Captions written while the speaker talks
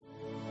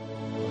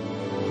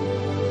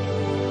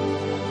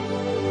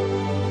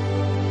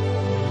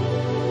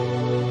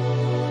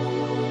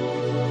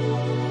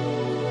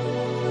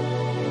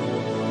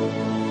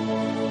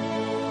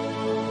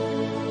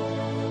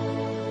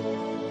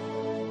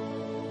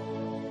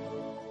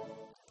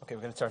Okay,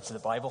 we're going to turn to the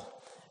Bible.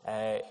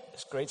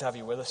 It's great to have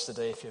you with us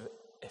today.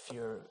 If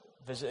you're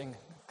visiting,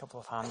 a couple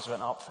of hands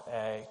went up.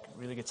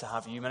 Really good to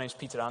have you. My name's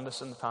Peter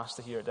Anderson, the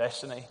pastor here at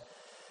Destiny.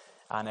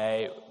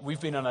 And we've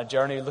been on a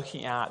journey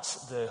looking at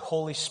the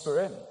Holy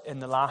Spirit in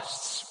the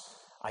last,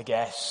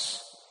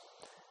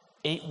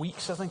 8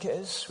 weeks, I think it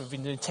is. We've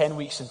been doing 10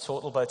 weeks in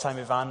total by the time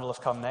Ivan will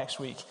have come next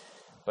week.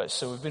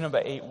 So we've been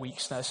about 8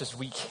 weeks now. This is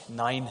week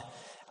 9.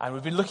 And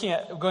we've been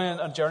going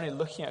on a journey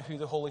looking at who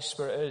the Holy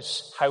Spirit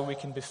is, how we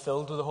can be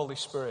filled with the Holy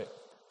Spirit.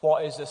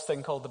 What is this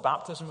thing called the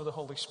baptism of the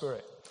Holy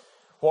Spirit?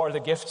 What are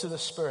the gifts of the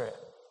Spirit?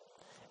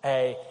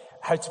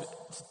 How to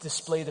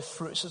display the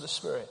fruits of the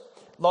Spirit.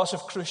 Lots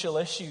of crucial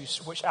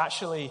issues, which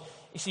actually,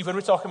 you see, when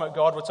we're talking about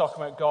God, we're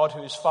talking about God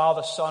who is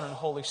Father, Son, and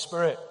Holy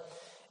Spirit.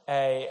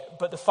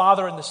 But the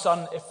Father and the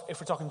Son,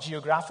 if we're talking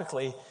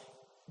geographically,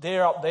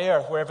 they're up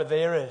there, wherever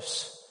there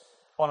is,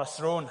 on a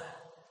throne.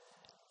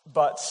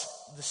 But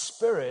the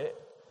Spirit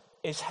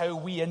is how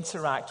we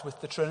interact with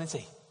the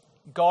Trinity.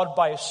 God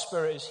by His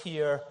Spirit is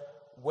here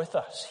with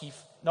us.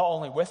 He's not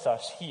only with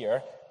us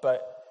here,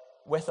 but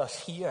with us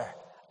here.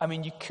 I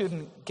mean, you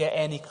couldn't get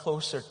any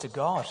closer to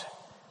God.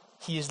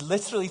 He has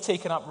literally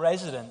taken up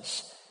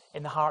residence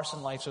in the hearts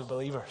and lives of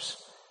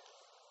believers.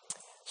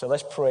 So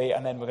let's pray,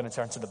 and then we're going to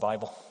turn to the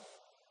Bible.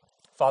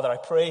 Father, I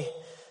pray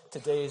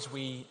today as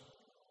we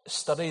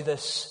study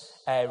this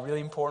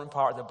really important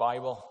part of the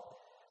Bible,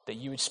 that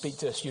you would speak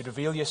to us, you'd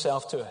reveal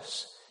yourself to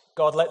us.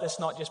 God, let this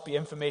not just be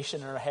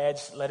information in our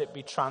heads, let it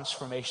be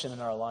transformation in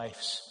our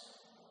lives.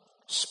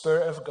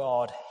 Spirit of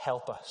God,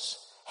 help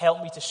us.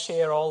 Help me to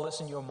share all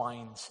that's in your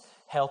minds.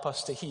 Help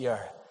us to hear.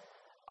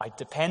 I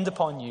depend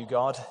upon you,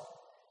 God,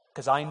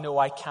 because I know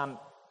I can't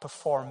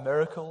perform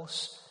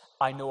miracles.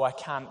 I know I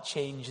can't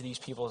change these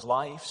people's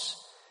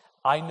lives.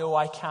 I know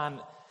I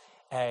can't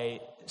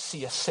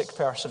see a sick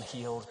person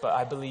healed, but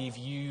I believe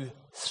you,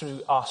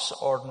 through us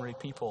ordinary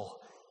people,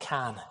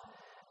 can.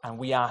 And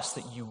we ask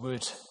that you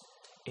would,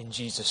 in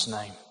Jesus'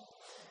 name.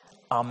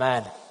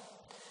 Amen.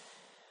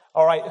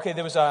 All right, okay,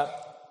 there was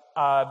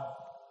a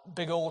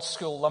big old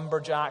school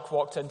lumberjack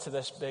walked into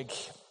this big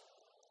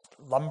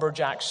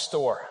lumberjack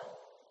store.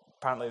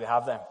 Apparently they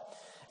have them.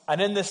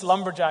 And in this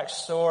lumberjack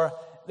store,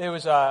 there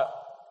was a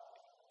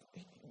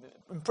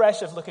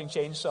impressive looking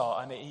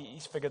chainsaw, and he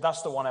figured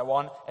that's the one I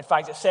want. In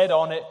fact, it said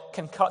on it,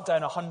 can cut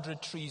down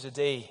 100 trees a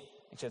day.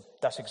 He said,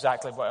 that's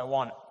exactly what I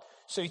want.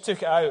 So he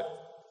took it out.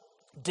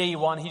 Day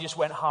one, he just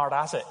went hard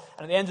at it.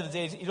 And at the end of the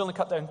day, he'd only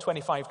cut down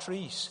 25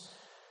 trees.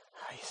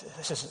 He said,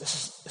 this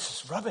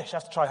is rubbish. I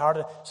have to try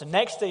harder. So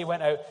next day he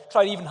went out,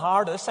 tried even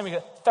harder. This time he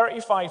got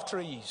 35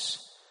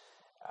 trees.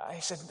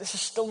 He said, this is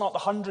still not the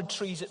 100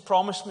 trees it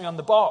promised me on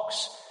the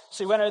box.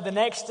 So he went out the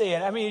next day,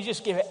 and he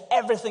just gave it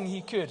everything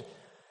he could.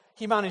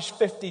 He managed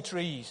 50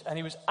 trees, and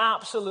he was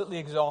absolutely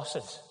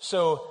exhausted.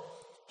 So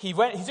he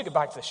took it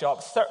back to the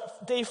shop.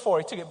 Day 4,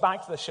 he took it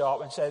back to the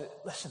shop and said,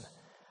 listen,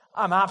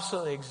 I'm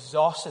absolutely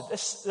exhausted.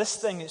 This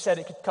thing that said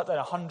it could cut down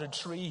 100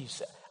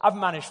 trees, I've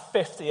managed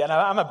 50, and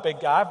I'm a big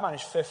guy, I've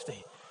managed 50.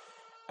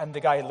 And the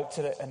guy looked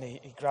at it, and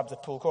he grabbed the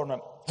pull cord and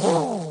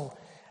went,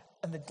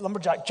 and the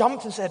lumberjack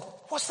jumped and said,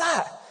 what's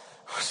that?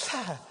 What's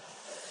that?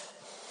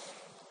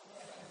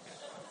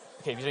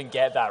 Okay, if you didn't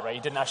get that right,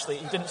 he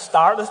didn't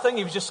start the thing,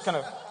 he was just kind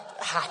of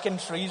hacking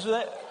trees with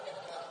it.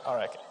 All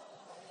right, okay.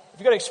 If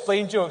you've got to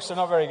explain jokes, they're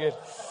not very good.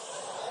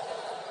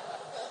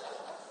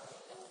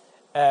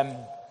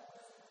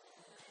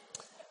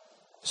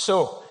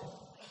 So,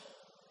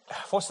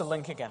 what's the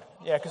link again?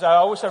 Yeah, because I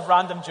always have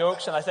random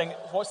jokes, and I think,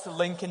 what's the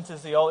link into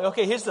theology?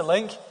 Okay, here's the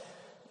link.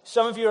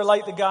 Some of you are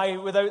like the guy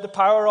without the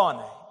power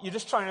on. You're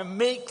just trying to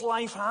make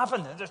life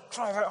happen and just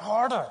try it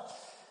harder,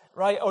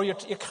 right? Or you're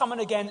coming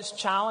against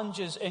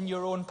challenges in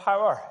your own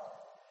power,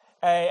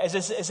 as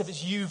if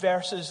it's you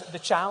versus the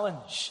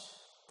challenge.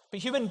 But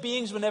human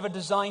beings were never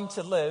designed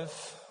to live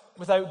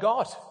without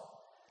God.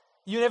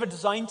 You were never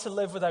designed to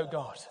live without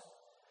God.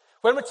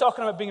 When we're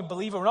talking about being a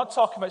believer, we're not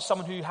talking about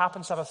someone who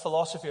happens to have a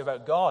philosophy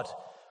about God.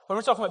 When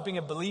we're talking about being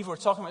a believer, we're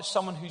talking about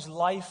someone whose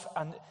life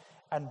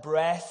and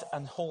breath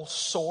and whole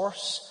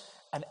source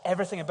and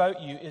everything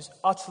about you is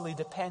utterly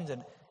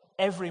dependent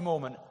every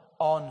moment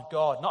on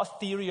God. Not a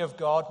theory of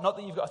God, not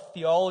that you've got a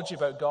theology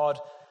about God,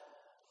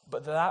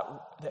 but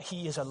that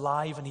He is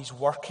alive and He's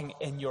working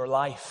in your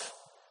life.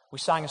 We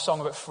sang a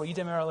song about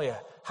freedom earlier.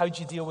 How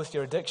do you deal with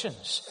your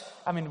addictions?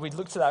 I mean, we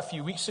looked at that a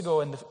few weeks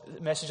ago in the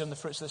message on the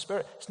fruits of the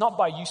Spirit. It's not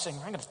by you saying,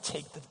 I'm going to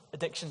take the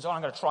addictions on,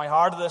 I'm going to try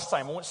harder this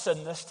time, I won't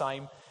sin this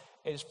time.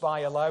 It's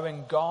by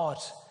allowing God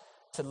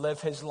to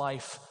live His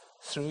life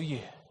through you.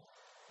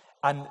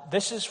 And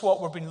this is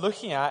what we've been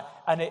looking at,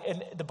 and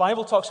the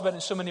Bible talks about it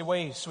in so many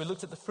ways. So we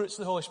looked at the fruits of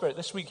the Holy Spirit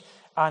this week,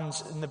 and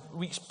in the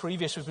weeks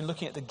previous, we've been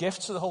looking at the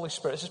gifts of the Holy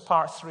Spirit. This is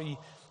part 3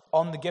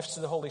 on the gifts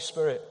of the Holy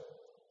Spirit.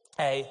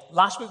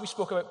 Last week we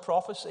spoke about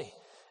prophecy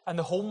and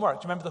the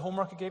homework. Do you remember the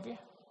homework I gave you?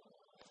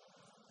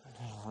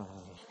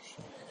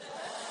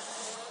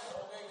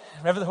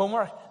 Remember the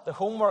homework? The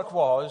homework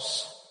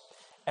was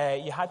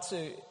you had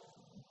to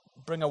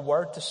bring a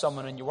word to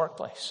someone in your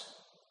workplace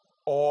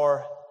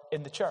or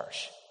in the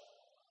church.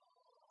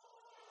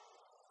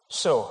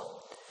 So,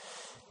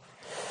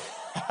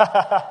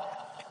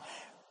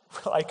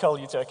 will I call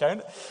you to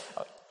account?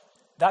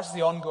 That's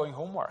the ongoing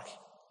homework.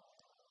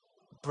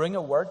 Bring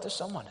a word to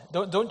someone.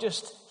 Don't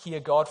just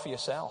hear God for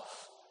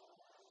yourself.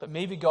 But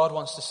maybe God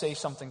wants to say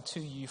something to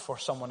you for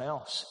someone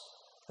else.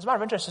 As a matter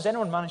of interest, has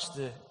anyone managed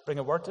to bring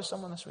a word to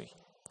someone this week?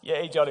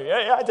 Yeah, Johnny.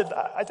 Yeah, I did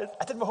that.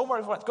 I did my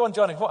homework. Go on,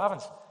 Johnny. What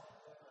happened?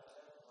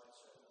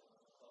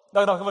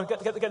 No, come on.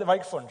 Get the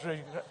microphone.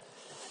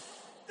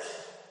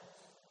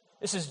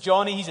 This is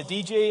Johnny. He's a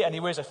DJ and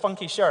he wears a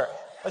funky shirt.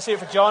 Let's hear it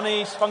for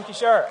Johnny's funky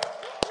shirt.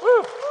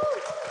 Woo!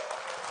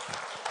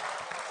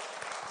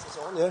 Is this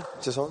on? Yeah,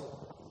 is this on?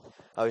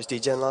 I was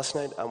DJing last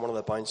night and one of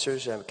the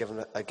bouncers, I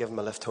gave him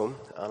a lift home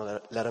and I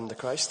led him to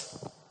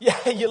Christ.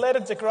 Yeah, you led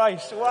him to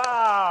Christ.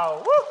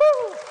 Wow.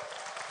 Woohoo!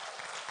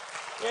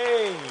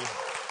 Yay.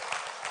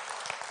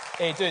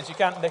 Hey, dudes, you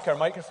can't nick our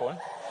microphone.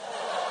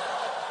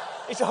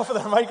 He's off with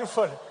our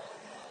microphone.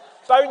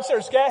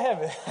 Bouncers, get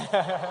him.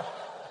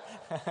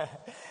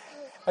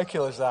 How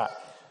cool is that?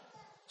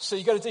 So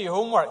you got to do your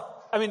homework.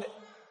 I mean,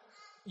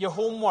 your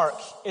homework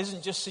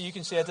isn't just so you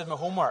can say, I did my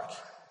homework.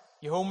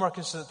 Your homework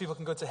is so that people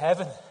can go to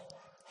heaven.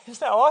 Isn't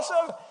that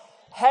awesome?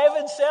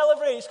 Heaven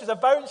celebrates because a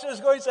bouncer is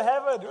going to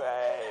heaven.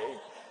 Hey,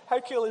 how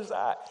cool is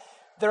that?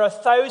 There are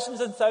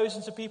thousands and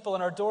thousands of people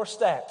on our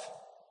doorstep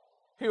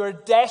who are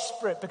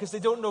desperate because they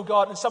don't know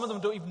God, and some of them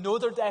don't even know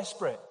they're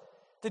desperate.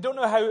 They don't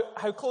know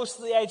how close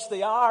to the edge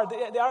they are.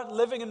 They aren't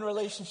living in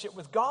relationship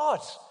with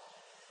God.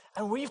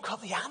 And we've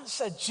got the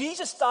answer.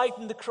 Jesus died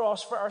on the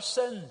cross for our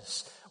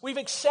sins. We've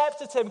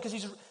accepted him because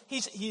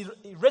he's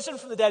risen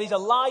from the dead. He's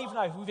alive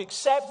now. We've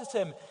accepted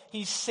him.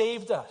 He's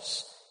saved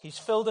us. He's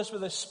filled us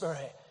with his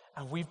Spirit.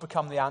 And we've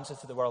become the answer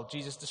to the world.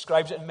 Jesus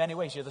describes it in many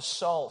ways. You're the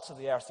salt of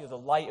the earth. You're the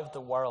light of the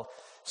world.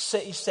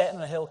 City set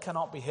on a hill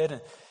cannot be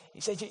hidden.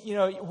 He said, you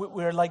know,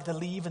 we're like the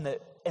leaven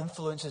that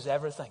influences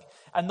everything.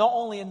 And not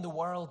only in the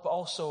world, but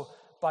also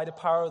by the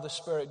power of the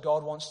Spirit,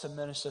 God wants to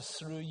minister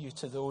through you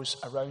to those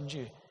around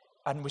you.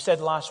 And we said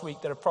last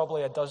week, there are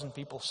probably a dozen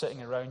people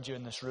sitting around you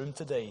in this room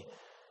today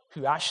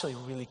who actually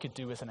really could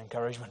do with an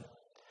encouragement.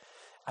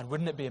 And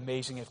wouldn't it be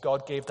amazing if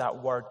God gave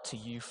that word to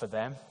you for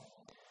them?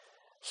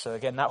 So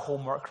again, that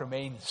homework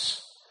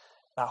remains.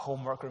 That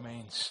homework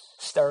remains.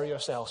 Stir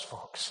yourselves,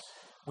 folks.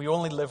 We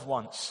only live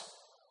once.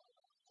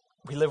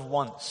 We live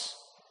once.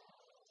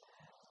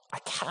 I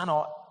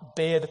cannot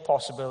bear the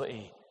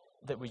possibility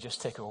that we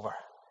just take over.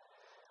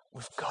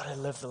 We've got to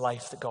live the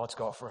life that God's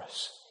got for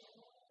us.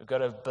 We've got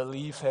to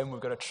believe him.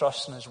 We've got to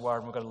trust in his word.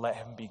 And we've got to let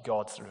him be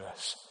God through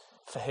us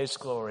for his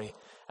glory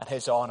and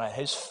his honor,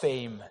 his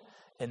fame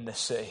in this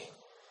city.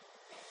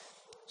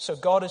 So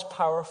God is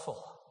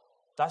powerful.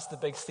 That's the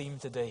big theme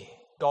today.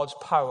 God's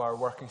power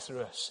working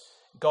through us.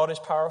 God is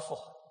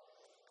powerful.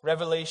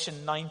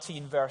 Revelation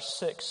 19 verse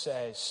 6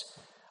 says,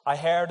 I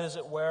heard as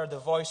it were the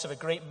voice of a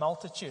great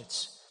multitude,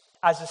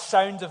 as the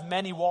sound of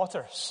many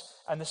waters,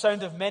 and the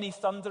sound of many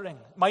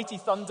mighty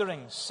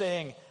thunderings,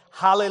 saying,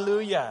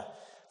 Hallelujah,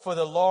 for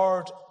the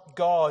Lord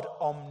God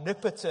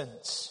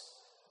omnipotent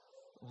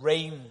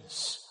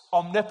reigns.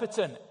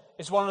 Omnipotent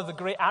is one of the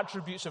great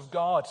attributes of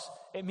God.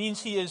 It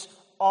means he is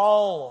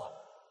all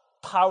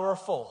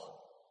powerful.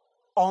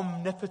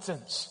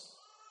 Omnipotence.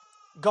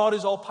 God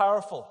is all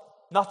powerful.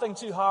 Nothing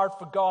too hard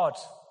for God.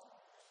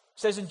 It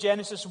says in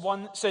Genesis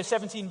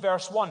 17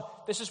 verse 1,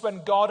 this is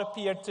when God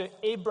appeared to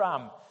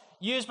Abraham.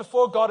 Years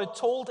before, God had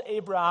told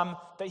Abraham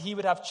that he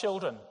would have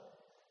children.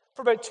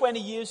 For about 20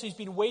 years he's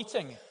been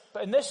waiting.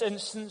 But in this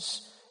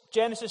instance,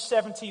 Genesis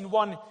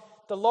 17:1,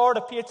 the Lord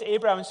appeared to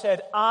Abraham and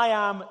said, I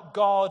am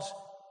God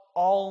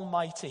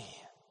Almighty.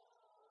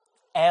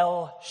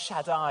 El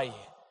Shaddai.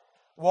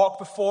 Walk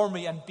before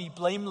me and be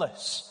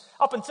blameless.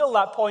 Up until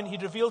that point,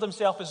 he'd revealed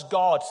himself as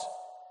God.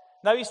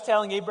 Now he's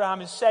telling Abraham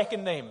his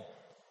second name.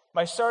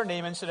 My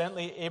surname,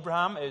 incidentally,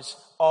 Abraham, is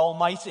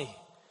Almighty.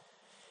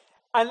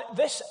 And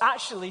this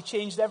actually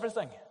changed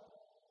everything.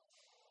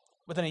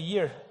 Within a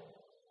year,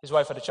 his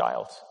wife had a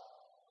child.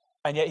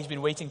 And yet he's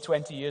been waiting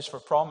 20 years for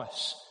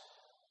promise.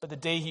 But the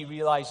day he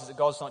realizes that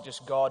God's not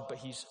just God, but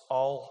he's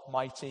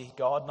Almighty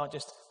God, not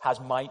just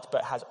has might,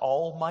 but has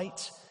all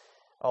might,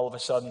 all of a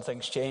sudden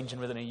things change, and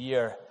within a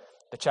year,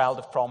 the child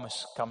of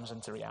promise comes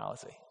into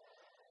reality.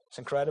 It's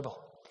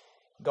incredible.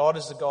 God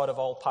is the God of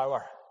all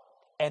power.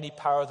 Any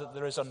power that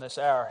there is on this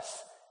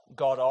earth,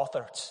 God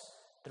authored.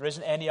 There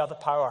isn't any other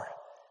power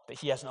that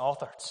he hasn't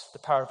authored. The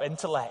power of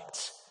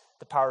intellect,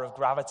 the power of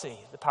gravity,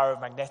 the power of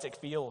magnetic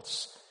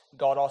fields.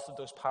 God authored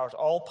those powers.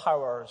 All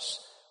powers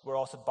were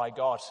authored by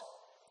God.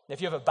 If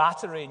you have a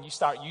battery and you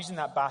start using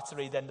that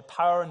battery, then the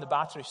power in the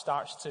battery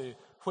starts to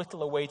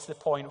whittle away to the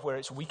point where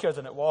it's weaker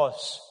than it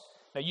was.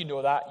 Now, you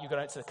know that. You go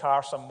out to the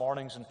car some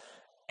mornings and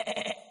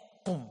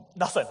boom,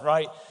 nothing,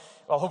 right?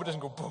 Well, I hope it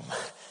doesn't go boom.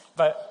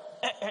 But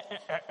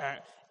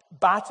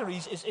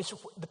batteries,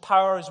 the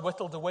power is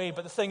whittled away.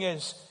 But the thing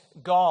is,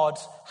 God,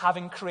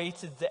 having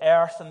created the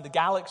earth and the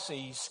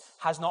galaxies,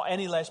 has not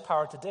any less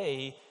power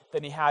today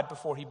than he had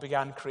before he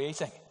began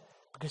creating.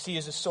 Because he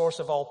is the source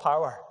of all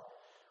power.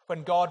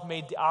 when God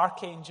made the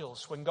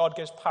archangels, when God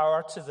gives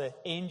power to the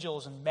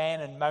angels and men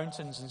and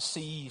mountains and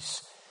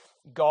seas,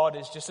 God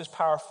is just as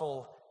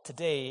powerful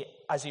today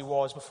as he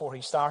was before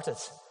he started.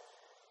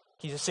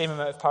 He's the same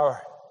amount of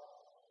power.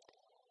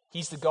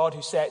 He's the God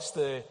who sets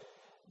the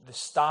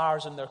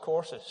stars in their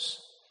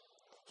courses.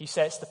 He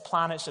sets the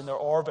planets in their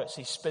orbits.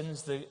 He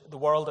spins the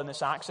world on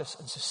its axis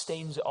and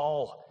sustains it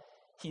all.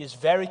 He is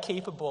very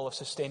capable of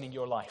sustaining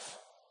your life.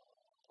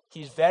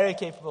 He is very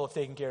capable of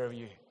taking care of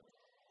you.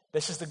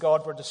 This is the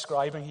God we're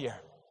describing here.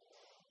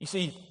 You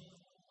see,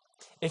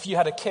 if you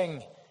had a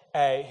king,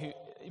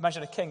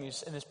 imagine a king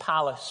who's in his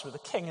palace with a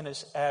king in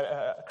his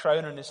a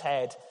crown on his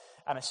head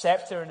and a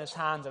scepter in his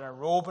hand and a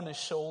robe on his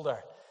shoulder,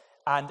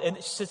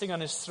 and sitting on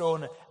his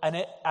throne,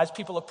 and as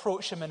people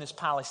approach him in his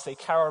palace, they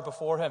cower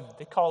before him.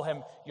 They call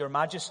him Your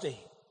Majesty.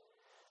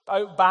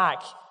 Out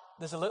back,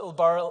 there's a little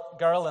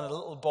girl and a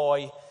little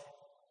boy,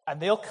 and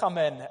they'll come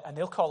in and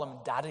they'll call him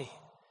Daddy.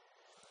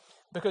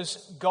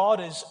 Because God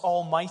is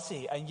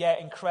almighty, and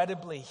yet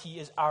incredibly, he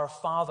is our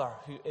Father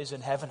who is in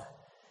heaven.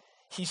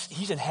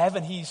 He's in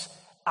heaven. He's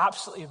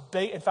absolutely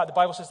big. In fact, the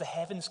Bible says the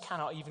heavens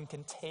cannot even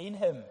contain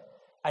him,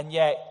 and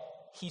yet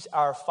he's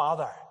our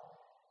Father.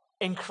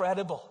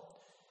 Incredible.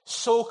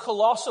 So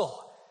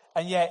colossal,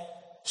 and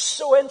yet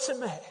so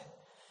intimate.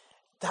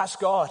 That's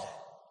God.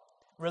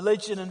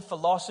 Religion and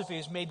philosophy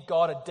has made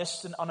God a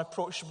distant,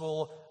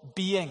 unapproachable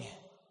being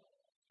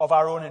of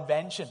our own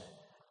invention.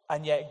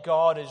 And yet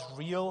God is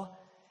real.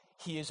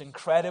 He is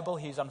incredible.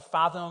 He is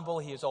unfathomable.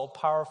 He is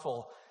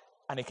all-powerful.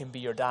 And he can be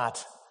your dad.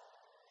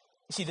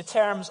 You see, the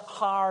terms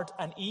hard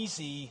and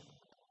easy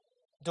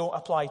don't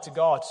apply to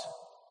God,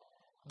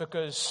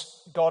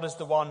 because God is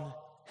the one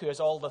who has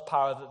all the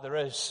power that there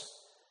is.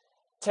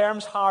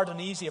 Terms hard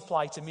and easy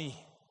apply to me.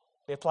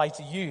 They apply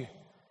to you,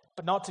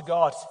 but not to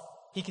God.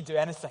 He can do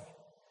anything.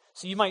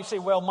 So you might say,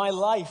 well, my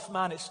life,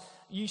 man,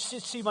 you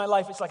should see my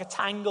life, it's like a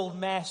tangled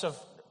mess of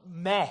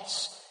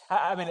mess.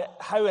 I mean,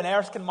 how on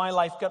earth can my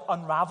life get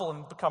unraveled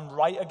and become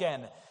right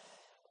again?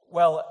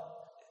 Well,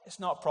 it's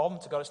not a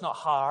problem to God. It's not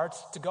hard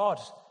to God,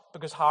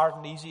 because hard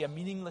and easy are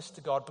meaningless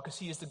to God, because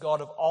he is the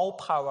God of all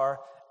power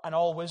and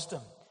all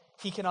wisdom.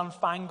 He can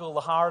unfangle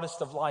the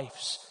hardest of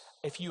lives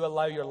if you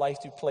allow your life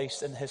to be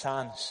placed in his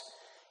hands.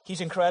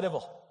 He's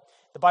incredible.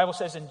 The Bible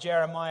says in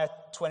Jeremiah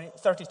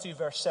 32,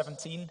 verse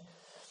 17,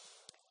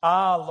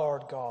 Ah,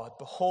 Lord God,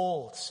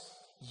 behold,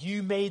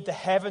 you made the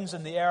heavens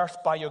and the earth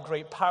by your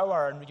great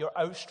power and your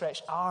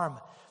outstretched arm.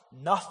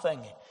 Nothing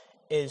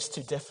is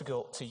too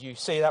difficult to you.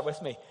 Say that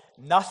with me.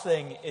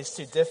 Nothing is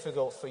too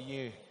difficult for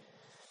you.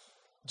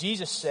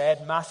 Jesus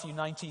said, Matthew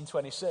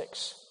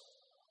 19:26,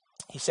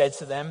 he said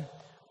to them,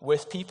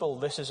 with people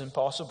this is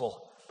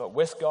impossible, but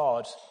with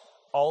God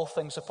all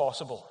things are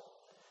possible.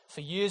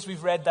 For years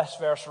we've read this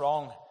verse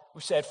wrong.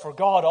 We said, for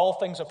God all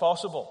things are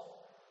possible.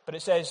 But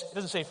it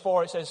doesn't say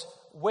for, it says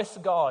with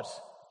God.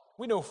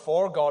 We know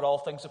for God all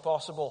things are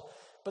possible.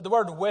 But the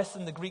word with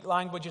in the Greek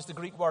language is the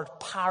Greek word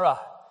para,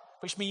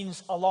 which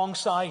means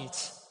alongside.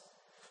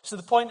 So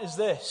the point is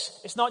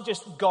this. It's not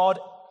just God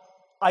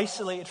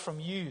isolated from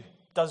you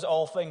does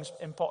all things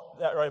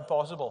that are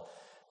impossible.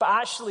 But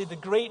actually the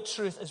great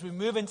truth as we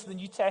move into the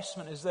New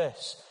Testament is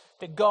this,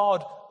 that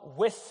God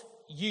with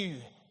you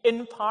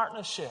in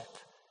partnership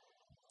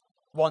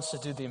wants to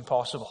do the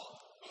impossible.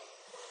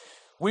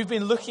 We've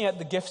been looking at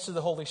the gifts of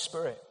the Holy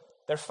Spirit.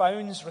 They're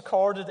found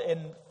recorded in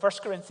 1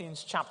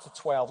 Corinthians chapter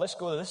 12. Let's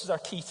go there. This is our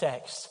key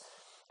text.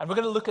 And we're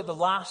going to look at the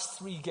last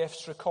three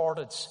gifts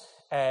recorded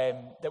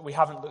that we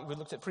haven't looked. We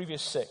looked at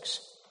previous 6.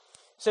 It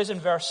says in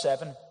verse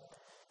 7,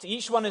 to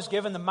each one is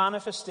given the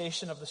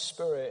manifestation of the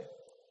Spirit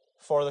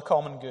for the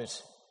common good.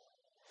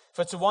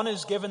 For to one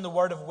is given the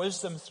word of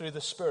wisdom through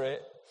the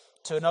Spirit,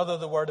 to another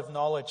the word of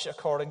knowledge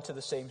according to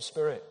the same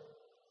Spirit,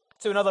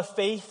 to another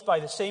faith by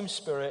the same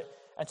Spirit,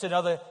 and to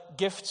another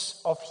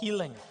gifts of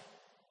healing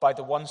by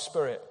the one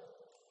Spirit,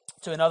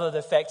 to another the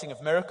effecting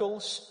of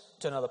miracles,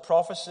 to another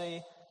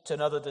prophecy, to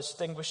another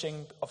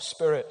distinguishing of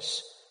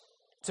spirits,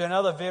 to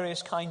another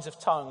various kinds of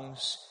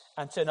tongues,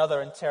 and to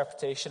another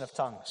interpretation of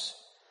tongues.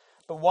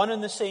 But one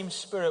and the same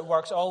Spirit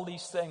works all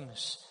these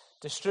things,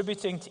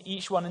 distributing to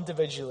each one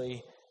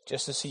individually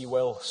just as he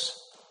wills.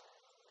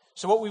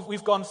 So what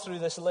we've gone through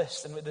this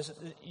list, and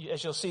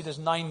as you'll see, there's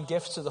 9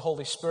 gifts of the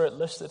Holy Spirit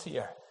listed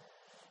here.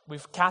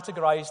 We've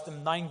categorized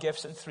them 9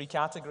 gifts in 3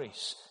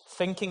 categories: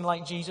 thinking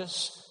like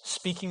Jesus,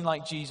 speaking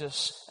like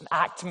Jesus, and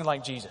acting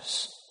like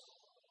Jesus.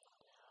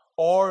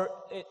 Or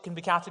it can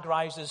be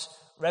categorized as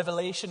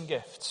revelation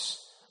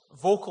gifts,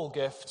 vocal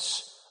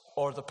gifts,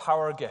 or the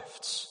power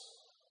gifts.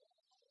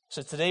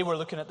 So today we're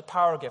looking at the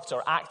power gifts,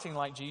 or acting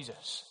like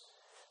Jesus.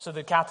 So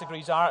the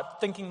categories are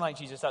thinking like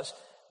Jesus, that's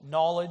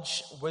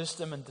knowledge,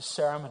 wisdom, and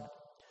discernment.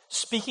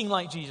 Speaking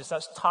like Jesus,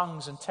 that's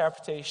tongues,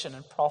 interpretation,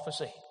 and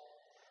prophecy.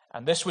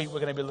 And this week we're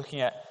going to be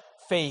looking at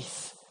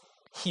faith,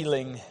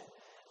 healing,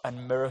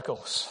 and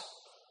miracles.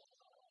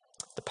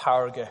 The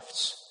power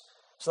gifts.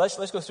 So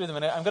let's go through them.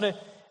 I'm going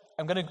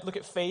to look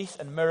at faith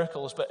and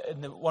miracles, but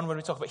in the one where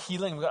we talk about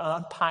healing, we're going to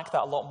unpack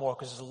that a lot more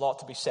because there's a lot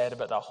to be said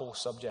about that whole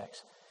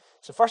subject.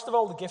 So first of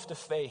all, the gift of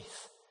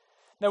faith.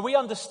 Now we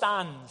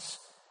understand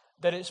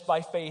that it's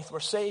by faith we're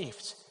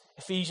saved.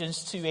 Ephesians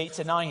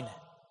 2:8-9.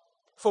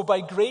 For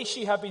by grace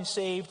you have been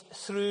saved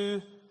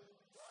through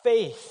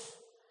faith.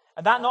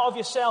 And that not of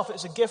yourself,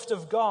 it's a gift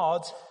of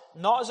God,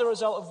 not as a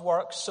result of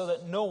works, so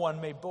that no one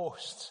may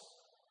boast.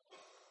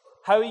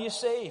 How are you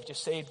saved? You're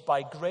saved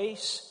by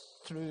grace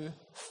through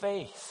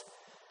faith.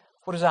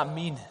 What does that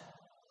mean?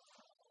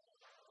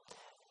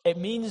 It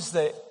means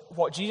that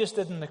what Jesus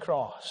did on the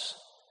cross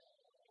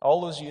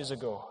all those years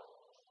ago,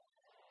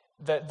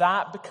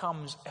 that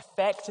becomes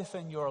effective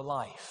in your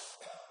life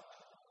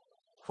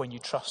when you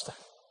trust him.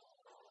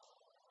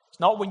 It's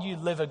not when you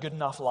live a good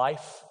enough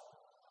life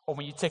or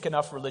when you tick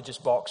enough religious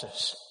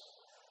boxes,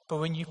 but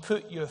when you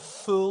put your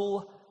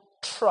full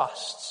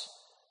trust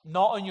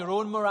not on your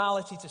own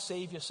morality to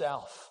save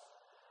yourself,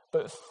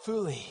 but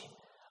fully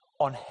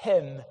on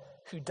him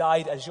who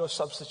died as your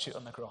substitute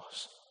on the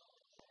cross.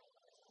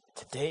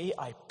 Today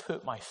I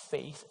put my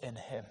faith in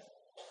him.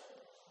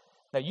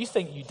 Now you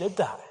think you did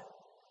that,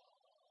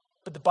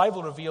 but the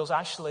Bible reveals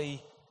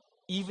actually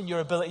even your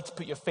ability to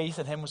put your faith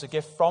in him was a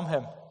gift from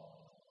him.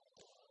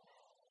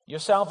 Your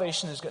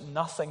salvation has got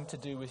nothing to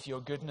do with your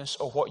goodness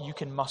or what you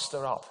can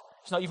muster up.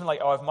 It's not even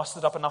like, I've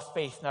mustered up enough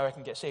faith, now I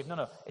can get saved.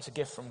 No, it's a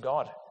gift from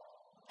God.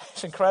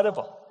 It's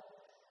incredible.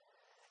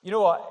 You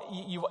know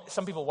what?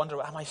 Some people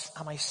wonder, am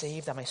I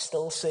saved? Am I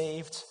still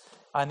saved?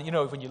 And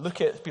when you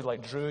look at people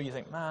like Drew, you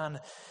think,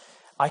 man,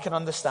 I can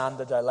understand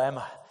the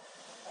dilemma.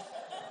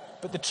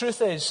 But the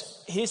truth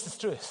is, here's the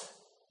truth.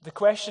 The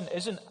question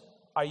isn't,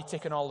 are you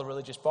ticking all the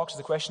religious boxes?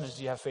 The question is,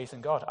 do you have faith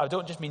in God? I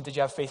don't just mean, did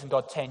you have faith in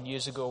God 10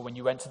 years ago when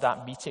you went to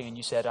that meeting and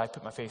you said, I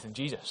put my faith in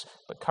Jesus?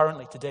 But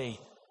currently, today,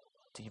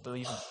 do you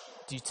believe him?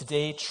 Do you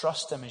today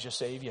trust him as your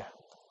Savior?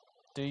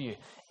 Do you?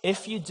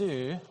 If you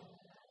do,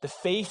 the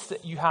faith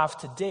that you have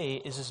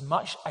today is as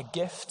much a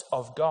gift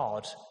of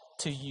God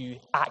to you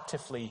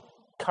actively,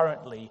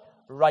 currently,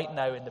 right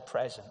now in the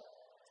present,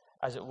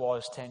 as it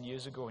was 10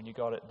 years ago when you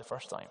got it the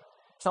first time.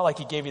 It's not like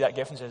he gave you that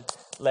gift and said,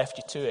 left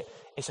you to it.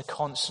 It's a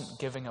constant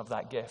giving of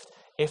that gift.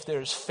 If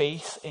there's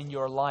faith in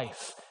your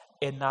life,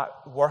 in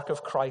that work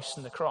of Christ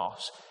on the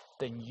cross,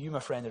 then you, my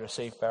friend, are a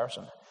saved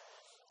person.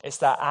 It's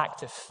that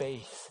act of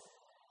faith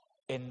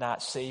in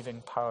that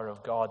saving power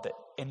of God that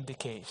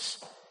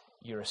indicates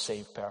you're a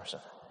saved person.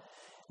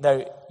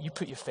 Now, you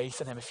put your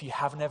faith in him. If you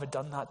have never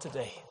done that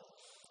today,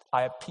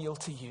 I appeal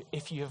to you,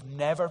 if you have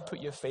never put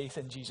your faith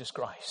in Jesus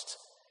Christ,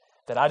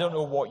 then I don't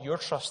know what you're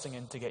trusting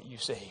in to get you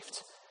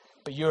saved,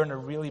 but you're in a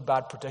really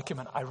bad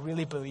predicament. I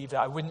really believe that.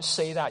 I wouldn't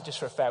say that just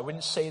for effect. I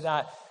wouldn't say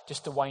that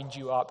just to wind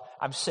you up.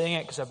 I'm saying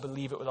it because I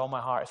believe it with all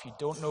my heart. If you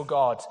don't know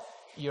God,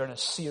 you're in a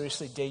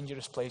seriously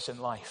dangerous place in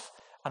life.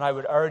 And I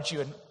would urge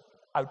you, and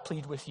I would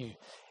plead with you,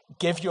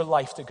 give your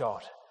life to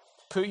God.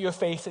 Put your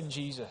faith in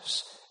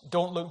Jesus.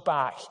 Don't look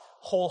back.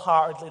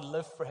 Wholeheartedly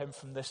live for him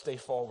from this day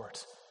forward.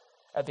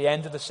 At the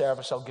end of the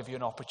service, I'll give you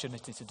an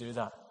opportunity to do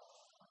that.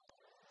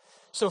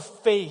 So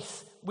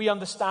faith, we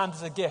understand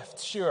as a gift,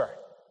 sure.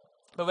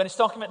 But when it's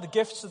talking about the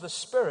gifts of the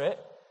Spirit,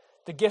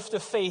 the gift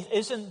of faith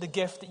isn't the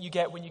gift that you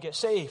get when you get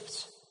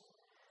saved.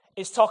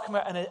 It's talking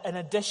about an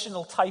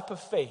additional type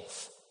of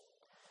faith.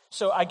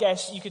 So I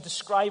guess you could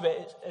describe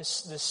it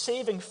as the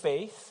saving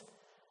faith,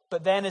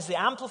 but then as the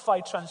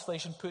Amplified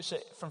Translation puts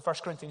it from 1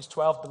 Corinthians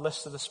 12, the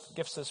list of the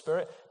gifts of the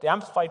Spirit, the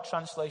Amplified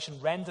Translation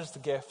renders the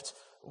gift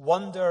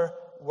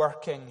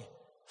wonder-working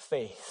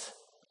faith.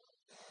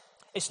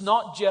 It's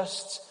not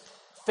just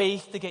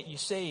faith to get you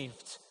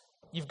saved.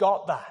 You've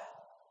got that.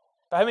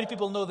 But how many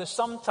people know that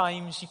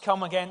sometimes you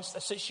come against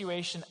a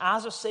situation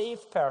as a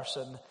saved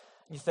person and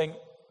you think,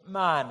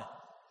 man,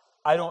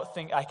 I don't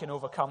think I can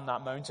overcome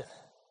that mountain.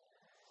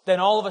 Then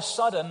all of a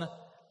sudden,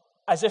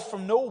 as if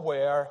from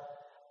nowhere,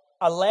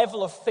 a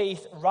level of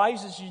faith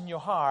rises in your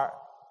heart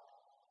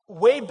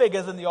way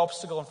bigger than the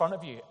obstacle in front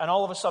of you. And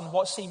all of a sudden,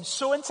 what seemed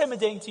so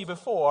intimidating to you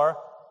before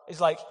is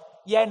like,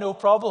 yeah, no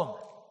problem.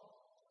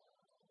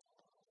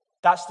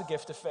 That's the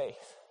gift of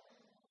faith.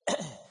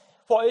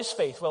 What is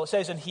faith? Well, it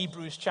says in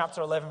Hebrews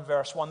chapter 11,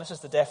 verse 1, this is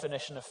the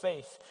definition of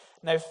faith.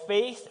 Now,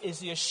 faith is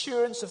the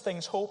assurance of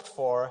things hoped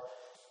for,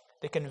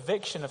 the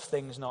conviction of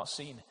things not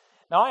seen.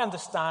 Now, I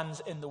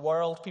understand in the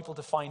world people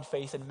define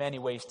faith in many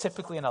ways,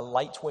 typically in a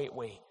lightweight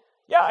way.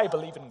 Yeah, I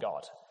believe in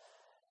God.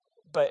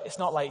 But it's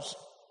not like,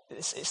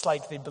 it's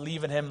like they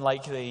believe in him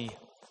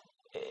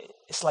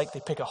it's like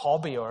they pick a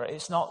hobby, or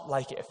it's not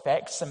like it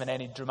affects them in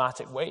any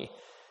dramatic way.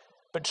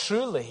 But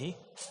truly,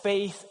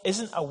 faith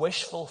isn't a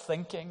wishful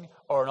thinking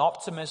or an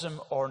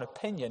optimism or an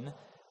opinion.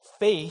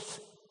 Faith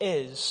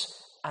is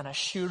an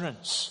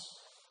assurance.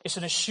 It's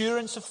an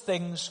assurance of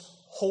things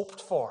hoped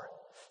for.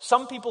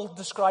 Some people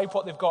describe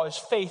what they've got as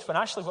faith when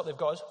actually what they've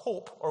got is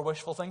hope or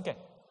wishful thinking.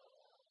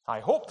 I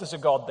hope there's a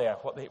God there,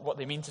 what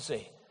they mean to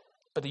say.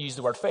 But they use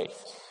the word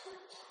faith.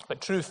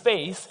 But true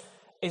faith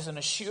is an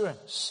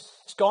assurance.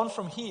 It's gone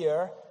from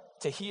here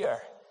to here.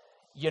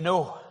 You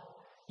know.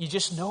 You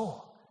just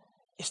know.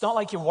 It's not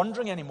like you're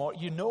wondering anymore.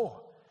 You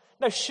know.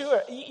 Now,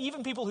 sure,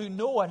 even people who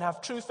know and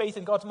have true faith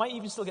in God might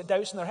even still get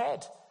doubts in their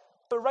head.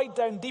 But right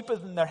down deeper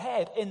than their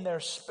head, in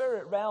their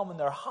spirit realm, in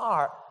their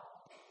heart,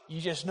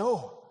 you just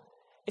know.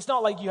 It's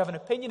not like you have an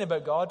opinion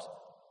about God.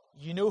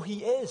 You know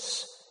He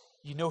is.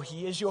 You know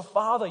He is your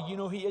Father. You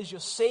know He is your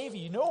Savior.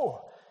 You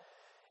know.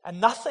 And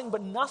nothing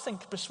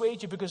can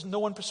persuade you because no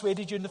one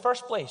persuaded you in the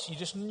first place. You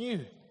just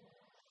knew.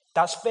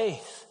 That's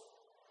faith.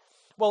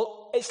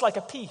 Well, it's like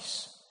a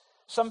peace.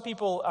 Some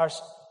people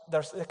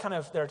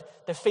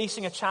they're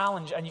facing a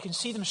challenge and you can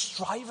see them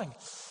striving.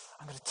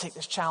 I'm going to take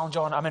this challenge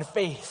on. I'm in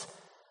faith.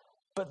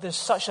 But there's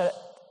such a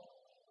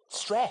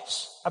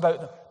stress about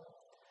them.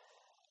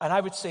 And I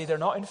would say they're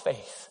not in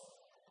faith.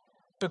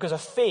 Because a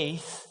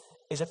faith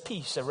is a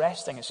peace, a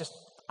resting. It's just,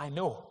 I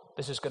know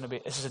this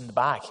is in the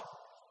bag.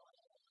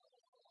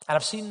 And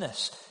I've seen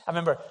this. I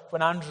remember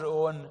when Andrew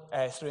Owen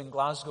threw in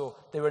Glasgow,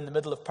 they were in the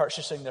middle of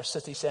purchasing their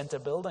city centre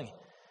building.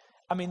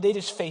 I mean, they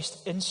just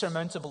faced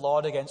insurmountable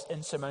odd against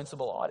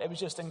insurmountable odd. It was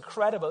just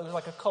incredible. It was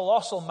like a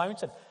colossal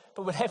mountain.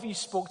 But whenever you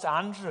spoke to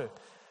Andrew,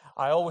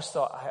 I always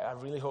thought, I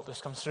really hope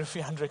this comes through for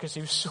you, Andrew, because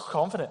he was so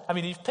confident. I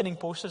mean, he's pinning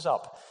posters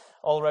up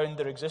all around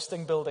their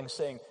existing building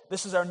saying,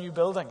 this is our new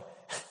building.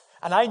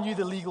 And I knew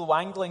the legal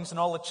wanglings and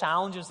all the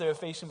challenges they were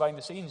facing behind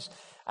the scenes.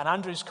 And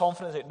Andrew's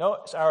confident that, no,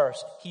 it's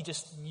ours. He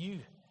just knew.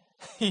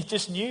 He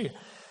just knew.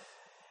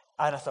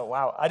 And I thought,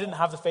 wow, I didn't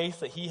have the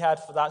faith that he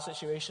had for that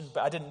situation,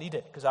 but I didn't need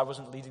it because I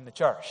wasn't leading the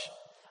church.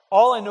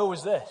 All I know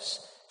was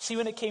this. See,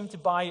 when it came to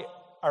buy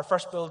our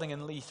first building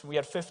in Leith, we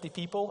had 50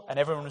 people and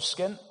everyone was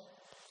skint,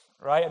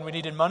 right? And we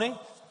needed money.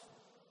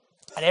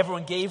 And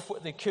everyone gave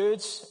what they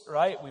could,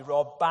 right? We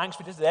robbed banks.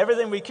 We just did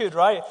everything we could,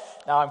 right?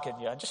 No, I'm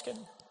kidding you. I'm just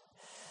kidding.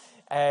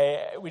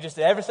 We just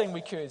did everything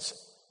we could.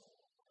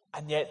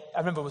 And yet, I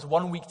remember it was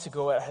 1 week to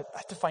go. I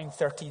had to find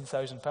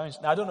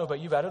 £13,000. Now, I don't know about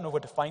you, but I don't know where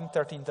to find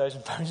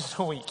 £13,000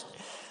 in a week.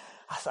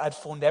 I'd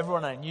phoned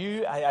everyone I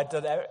knew. I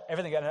did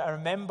everything. And I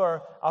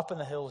remember up in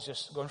the hills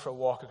just going for a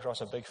walk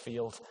across a big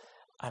field.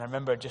 And I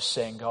remember just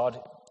saying, God,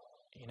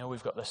 you know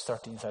we've got this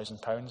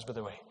 £13,000, by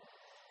the way.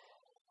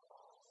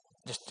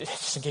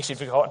 Just in case you'd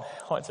forgotten.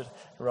 I wanted to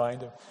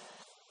remind him.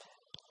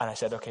 And I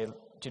said, okay, do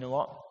you know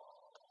what?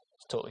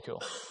 It's totally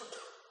cool.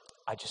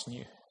 I just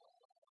knew.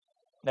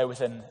 Now,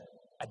 within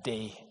a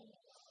day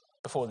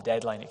before the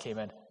deadline it came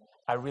in,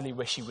 I really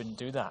wish you wouldn't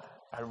do that.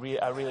 I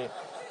really,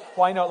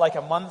 why not like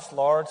a month,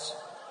 Lord,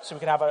 so we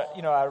can have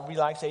a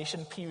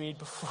relaxation period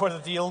before the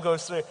deal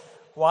goes through?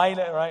 Why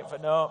not, right?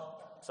 But no,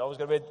 it's always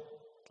going to be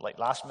like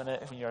last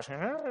minute when you're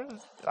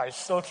I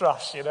still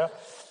trust,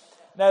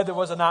 Now, there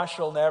was a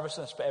natural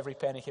nervousness, but every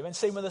penny came in.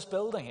 Same with this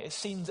building. It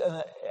seemed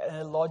an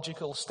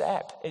illogical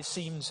step. It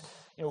seems,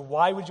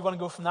 why would you want to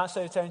go from that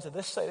side of town to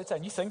this side of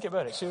town? You think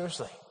about it,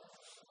 seriously.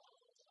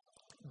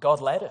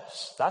 God led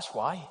us. That's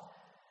why.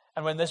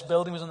 And when this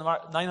building was on the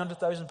market,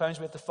 £900,000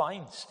 we had the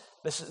fines.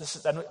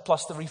 And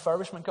plus the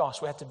refurbishment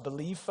costs. We had to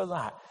believe for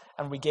that.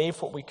 And we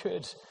gave what we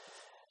could.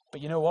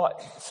 But you know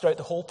what? Throughout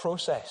the whole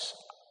process,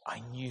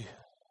 I knew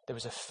there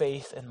was a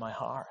faith in my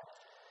heart.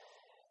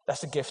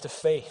 That's the gift of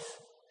faith.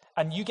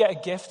 And you get a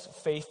gift of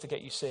faith to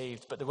get you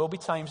saved. But there will be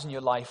times in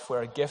your life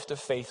where a gift of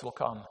faith will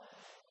come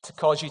to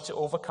cause you to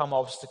overcome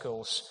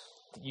obstacles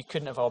that you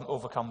couldn't have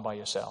overcome by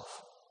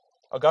yourself.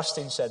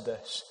 Augustine said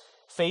this.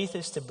 Faith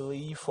is to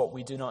believe what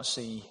we do not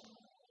see,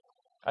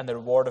 and the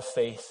reward of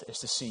faith is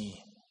to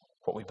see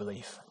what we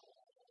believe.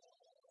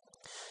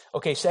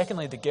 Okay,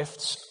 secondly, the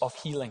gifts of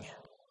healing. It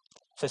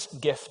says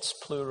gifts,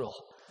 plural,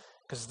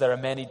 because there are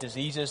many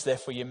diseases,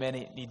 therefore you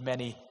need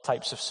many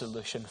types of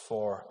solution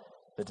for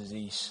the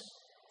disease.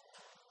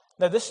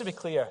 Now, this to be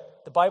clear,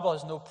 the Bible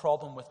has no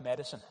problem with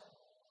medicine.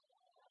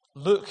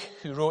 Luke,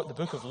 who wrote the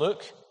book of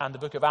Luke and the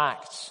book of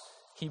Acts,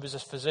 he was a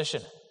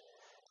physician.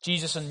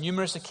 Jesus, on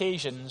numerous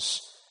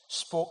occasions,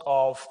 spoke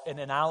of in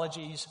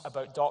analogies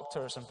about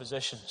doctors and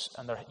physicians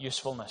and their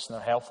usefulness and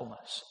their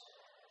helpfulness.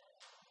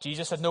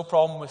 Jesus had no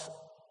problem with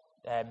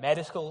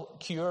medical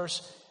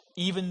cures,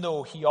 even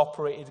though he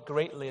operated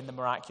greatly in the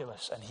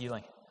miraculous and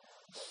healing.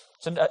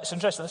 It's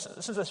interesting.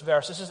 Listen to this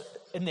verse. This is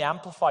in the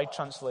Amplified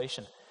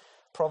translation.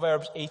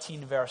 Proverbs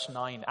 18, verse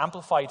 9.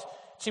 Amplified.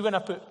 See when I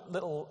put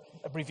little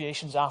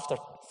abbreviations after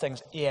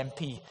things, AMP,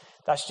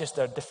 that's just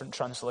a different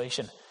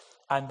translation.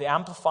 And the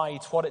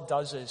Amplified, what it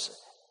does is,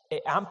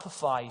 it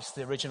amplifies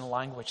the original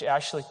language. It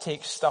actually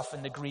takes stuff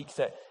in the Greek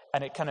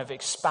and it kind of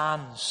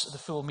expands the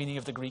full meaning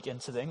of the Greek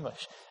into the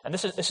English. And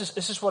this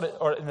is what it,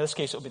 or in this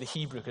case it will be the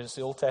Hebrew because it's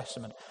the Old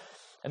Testament.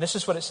 And this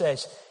is what it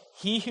says.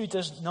 He who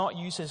does not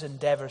use his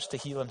endeavors to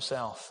heal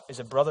himself is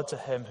a brother to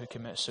him who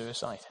commits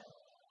suicide.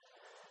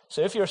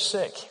 So if you're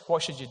sick,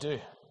 what should you do?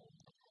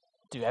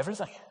 Do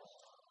everything.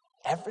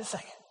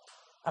 Everything.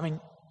 I mean,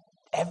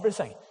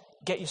 everything.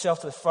 Get yourself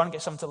to the front,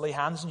 get someone to lay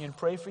hands on you and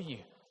pray for you.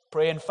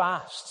 Pray and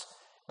fast.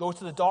 Go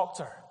to the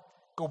doctor.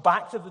 Go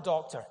back to the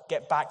doctor.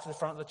 Get back to the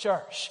front of the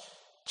church.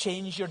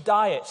 Change your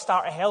diet.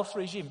 Start a health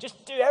regime.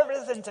 Just do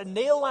everything to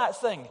nail that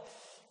thing.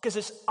 Because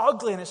it's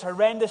ugly and it's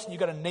horrendous and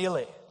you've got to nail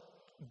it.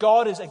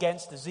 God is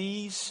against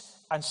disease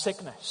and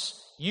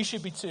sickness. You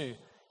should be too.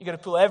 You've got to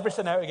pull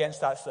everything out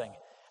against that thing.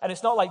 And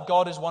it's not like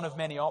God is one of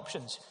many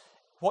options.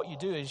 What you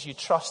do is you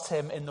trust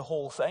him in the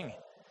whole thing.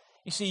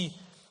 You see,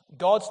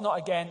 God's not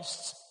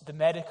against the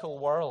medical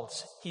world.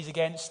 He's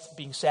against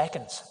being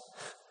second.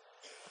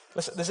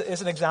 Listen, this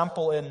is an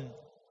example in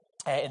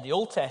the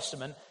Old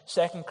Testament,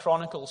 2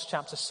 Chronicles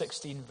chapter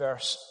 16,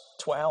 verse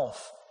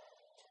 12.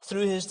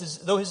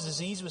 Though his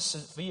disease was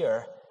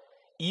severe,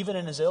 even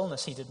in his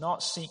illness, he did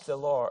not seek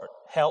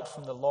help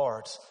from the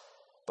Lord,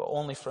 but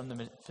only from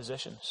the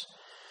physicians.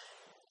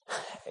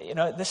 And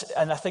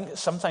I think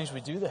sometimes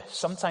we do this.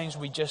 Sometimes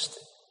we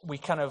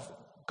kind of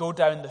go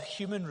down the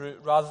human route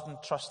rather than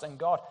trusting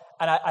God.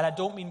 And I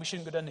don't mean we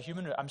shouldn't go down the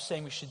human route. I'm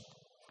saying we should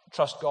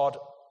trust God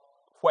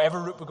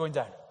whatever route we're going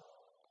down.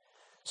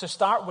 So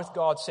start with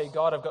God. Say,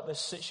 God, I've got this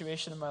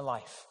situation in my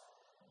life.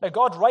 Now,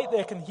 God right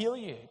there can heal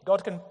you.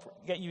 God can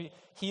get you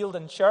healed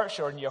in church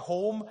or in your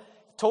home.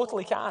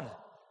 Totally can.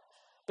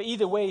 But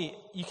either way,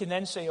 you can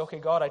then say, okay,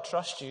 God, I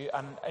trust you,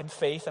 and in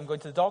faith, I'm going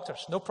to the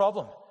doctors. No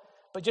problem.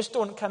 But just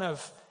don't kind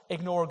of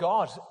ignore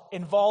God.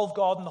 Involve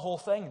God in the whole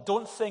thing.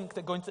 Don't think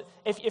that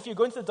if you're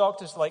going to the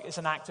doctors like it's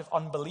an act of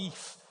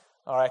unbelief,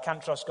 or I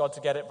can't trust God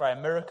to get it by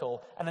a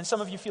miracle, and then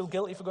some of you feel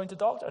guilty for going to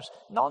doctors.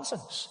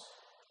 Nonsense.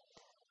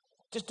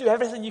 Just do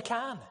everything you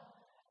can.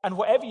 And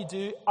whatever you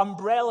do,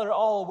 umbrella it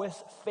all with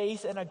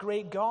faith in a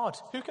great God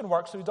who can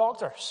work through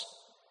doctors.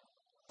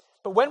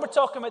 But when we're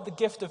talking about the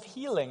gift of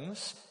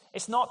healings,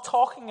 it's not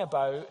talking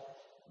about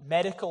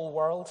medical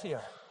world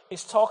here.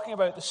 It's talking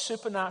about the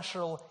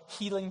supernatural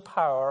healing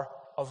power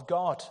of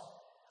God.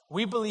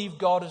 We believe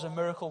God is a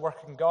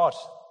miracle-working God.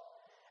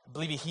 I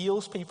believe he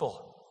heals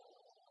people.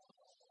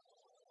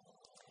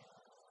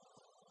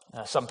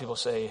 Some people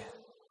say,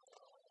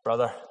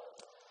 brother,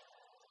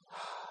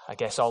 I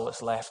guess all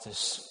that's left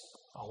is,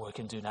 all we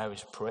can do now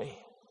is pray.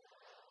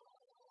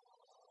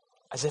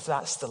 As if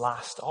that's the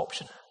last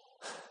option.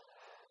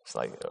 It's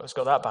like, it's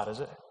got that bad,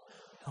 is it?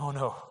 Oh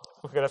no,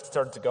 we're going to have to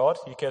turn to God?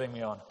 Are you kidding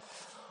me on?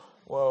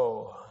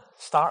 Whoa.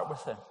 Start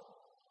with him.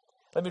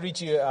 Let me read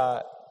you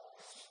a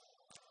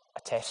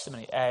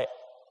testimony.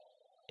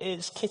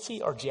 Is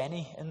Kitty or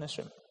Jenny in this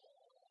room?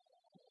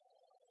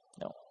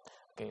 No.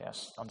 Okay,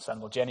 that's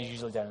understandable. Jenny's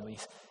usually down in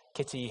Leith.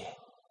 Kitty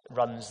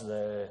runs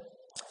the...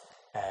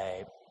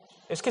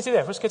 is Kitty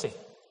there? Where's Kitty?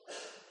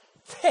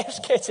 There's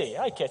Kitty.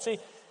 Hi, Kitty.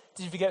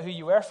 Did you forget who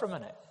you were for a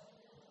minute?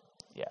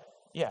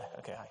 Yeah.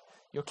 Okay, hi.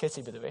 You're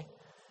Kitty, by the way.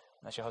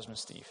 That's your husband,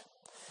 Steve.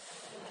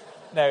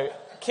 Now,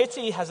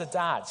 Kitty has a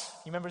dad.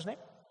 You remember his name?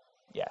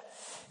 Yeah.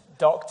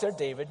 Dr.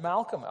 David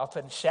Malcolm up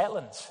in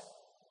Shetland.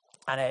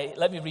 And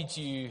let me read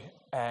you,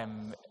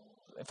 in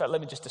fact, let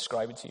me just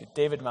describe it to you.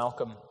 David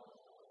Malcolm,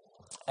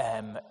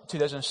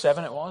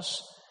 2007 it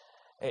was,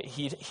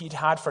 he'd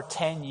had for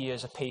 10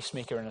 years a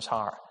pacemaker in his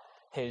heart.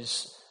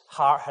 His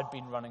heart had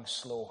been running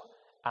slow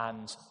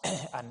and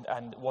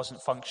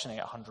wasn't functioning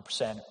at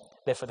 100%.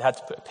 Therefore, they had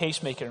to put a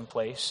pacemaker in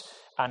place.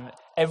 And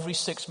every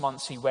 6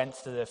 months, he went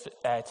to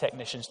the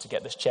technicians to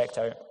get this checked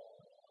out.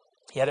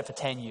 He had it for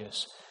 10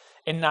 years.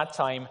 In that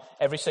time,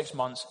 every 6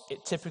 months,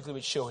 it typically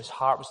would show his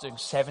heart was doing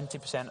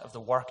 70% of the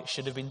work it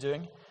should have been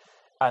doing,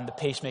 and the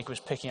pacemaker was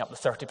picking up the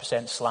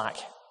 30% slack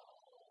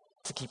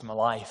to keep him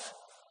alive.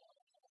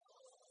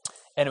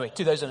 Anyway,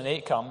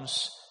 2008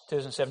 comes,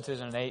 2007,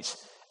 2008,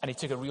 and he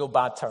took a real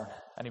bad turn,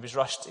 and he was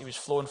rushed. He was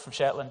flown from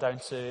Shetland down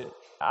to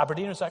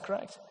Aberdeen, is that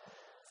correct?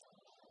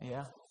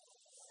 Yeah.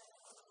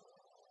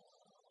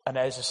 And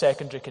it is a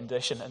secondary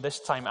condition, and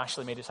this time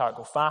actually made his heart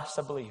go fast,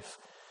 I believe.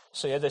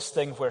 So he had this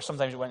thing where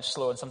sometimes it went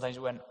slow and sometimes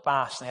it went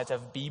fast, and he had to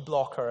have B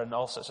blocker and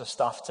all sorts of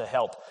stuff to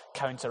help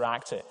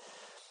counteract it.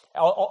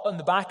 On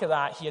the back of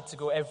that, he had to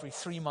go every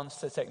 3 months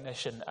to the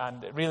technician,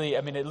 and really,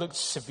 I mean, it looked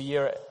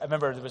severe. I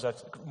remember there was a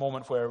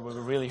moment where we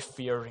were really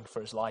fearing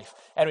for his life.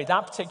 Anyway,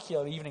 that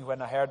particular evening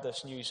when I heard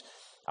this news,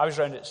 I was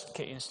round at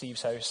Katie and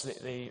Steve's house.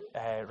 They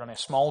run a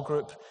small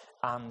group,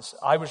 and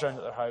I was round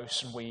at their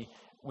house, and we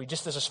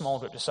just as a small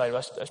group decided,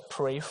 let's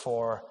pray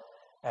for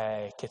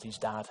Kitty's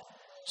dad.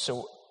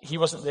 So he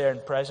wasn't there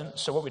and present,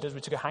 so what we did, we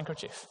took a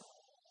handkerchief.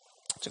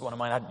 I took one of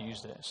mine, I hadn't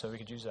used it, so we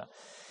could use that.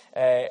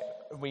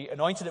 We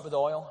anointed it with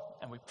oil,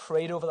 and we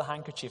prayed over the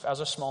handkerchief as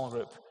a small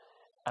group,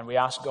 and we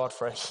asked God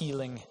for a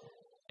healing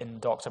in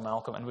Dr.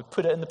 Malcolm, and we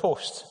put it in the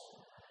post.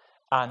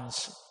 And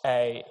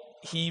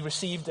he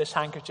received this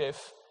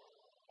handkerchief.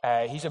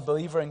 He's a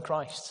believer in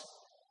Christ.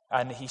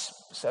 And he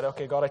said,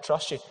 okay, God, I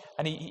trust you.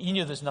 And he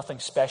knew there's nothing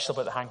special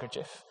about the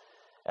handkerchief.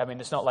 I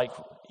mean, it's not like,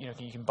 you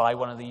can buy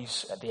one of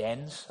these at the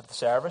end of the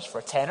service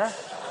for $10.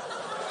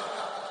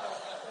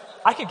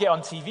 I could get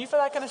on TV for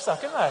that kind of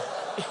stuff, couldn't I?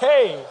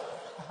 Hey!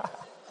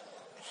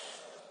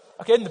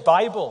 Okay, in the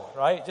Bible,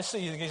 right, just so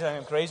you think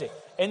I'm crazy.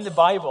 In the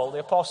Bible, the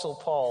Apostle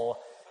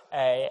Paul,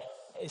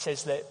 it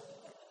says that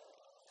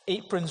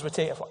aprons were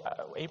taken,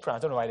 I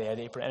don't know why they had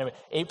apron. Anyway,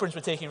 aprons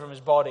were taken from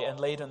his body and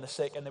laid on the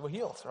sick, and they were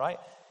healed, right?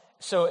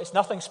 So it's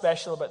nothing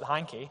special about the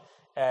hanky.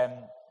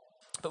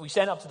 But we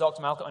sent it up to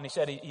Dr. Malcolm, and he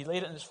said he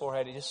laid it on his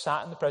forehead. He just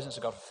sat in the presence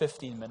of God for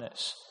 15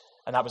 minutes,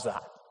 and that was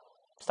that.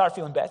 Started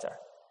feeling better.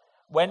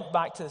 Went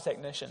back to the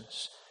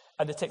technicians,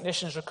 and the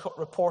technicians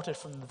reported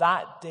from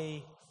that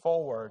day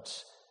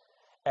forwards,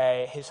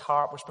 his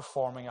heart was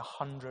performing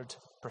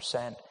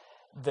 100%.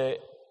 The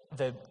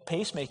the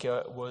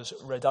pacemaker was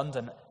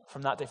redundant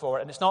from that day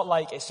forward. And it's not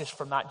like it's just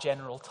from that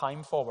general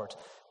time forward,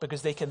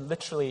 because they can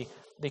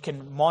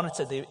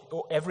monitor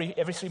every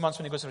 3 months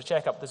when he goes for a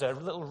checkup. There's a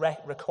little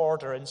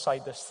recorder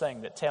inside this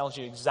thing that tells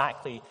you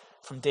exactly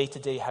from day to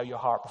day how your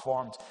heart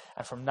performed.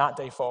 And from that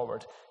day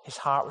forward, his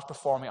heart was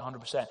performing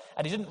 100%.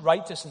 And he didn't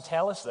write to us and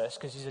tell us this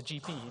because he's a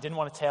GP. He didn't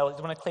want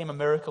to claim a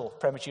miracle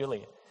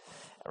prematurely,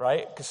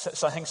 right?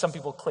 Because I think some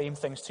people claim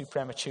things too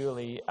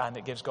prematurely and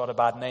it gives God a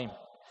bad name.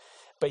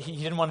 But he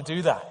didn't want to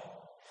do that.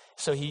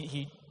 So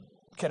he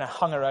kind of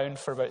hung around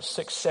for about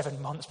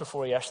 6-7 months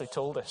before he actually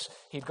told us.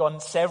 He'd gone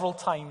several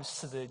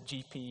times to the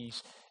to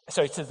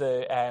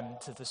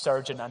the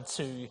surgeon and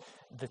to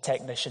the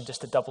technician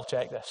just to double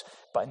check this.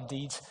 But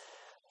indeed,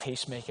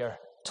 pacemaker,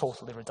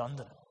 totally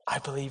redundant. I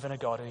believe in a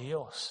God who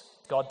heals.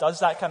 God does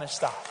that kind of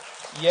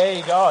stuff.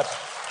 Yay, God.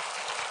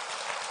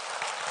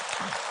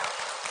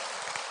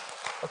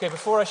 Okay,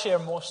 before I share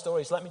more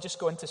stories, let me just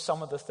go into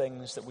some of the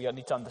things that we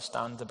need to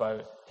understand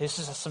about. This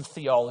is some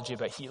theology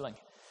about healing.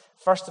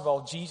 First of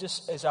all,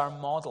 Jesus is our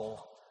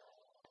model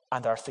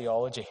and our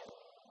theology.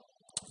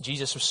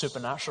 Jesus was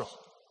supernatural.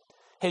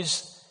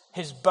 His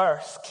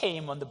birth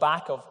came on the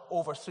back of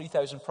over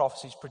 3,000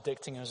 prophecies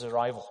predicting his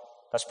arrival.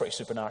 That's pretty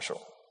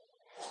supernatural.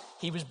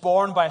 He was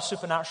born by a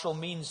supernatural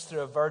means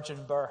through a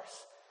virgin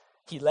birth.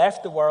 He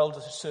left the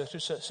world through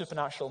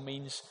supernatural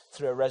means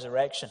through a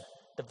resurrection.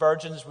 The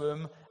virgin's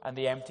womb and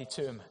the empty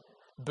tomb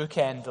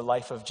bookend the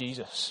life of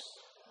Jesus.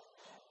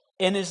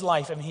 In his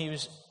life, he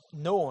was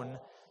known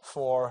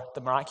for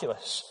the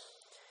miraculous.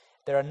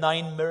 There are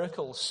 9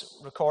 miracles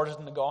recorded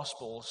in the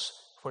Gospels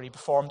where he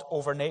performed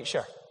over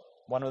nature.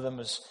 One of them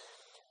was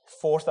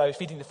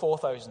feeding the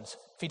 4,000,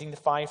 feeding the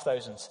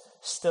 5,000,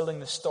 stilling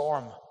the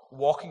storm,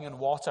 walking on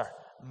water,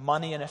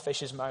 money in a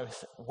fish's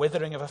mouth,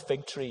 withering of a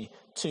fig tree,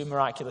 2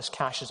 miraculous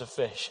caches of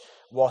fish,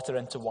 water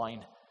into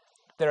wine.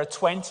 There are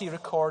 20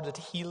 recorded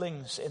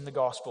healings in the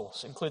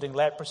Gospels, including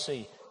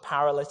leprosy,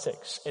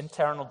 paralytics,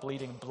 internal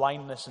bleeding,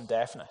 blindness, and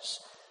deafness.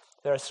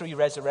 There are 3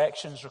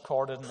 resurrections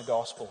recorded in the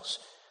Gospels: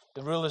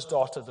 the ruler's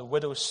daughter, the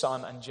widow's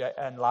son,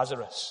 and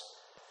Lazarus.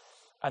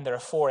 And there are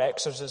 4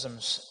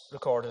 exorcisms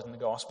recorded in the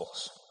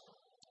Gospels.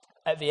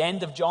 At the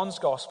end of John's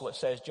Gospel, it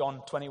says,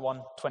 John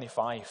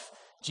 21:25,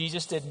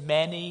 Jesus did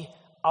many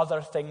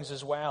other things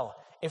as well.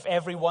 If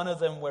every one of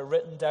them were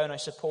written down, I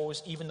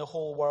suppose even the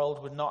whole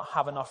world would not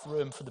have enough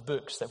room for the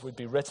books that would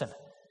be written.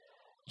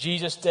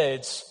 Jesus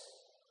did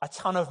a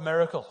ton of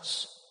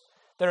miracles.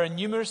 There are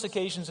numerous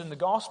occasions in the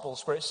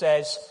Gospels where it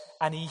says,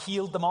 and he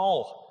healed them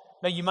all.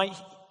 Now,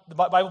 the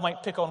Bible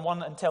might pick on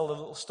one and tell a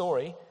little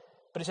story,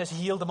 but it says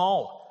he healed them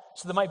all.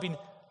 So there might have been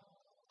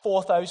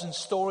 4,000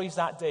 stories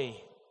that day,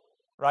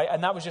 right?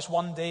 And that was just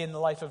one day in the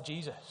life of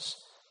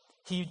Jesus.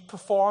 He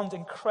performed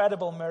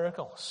incredible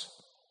miracles.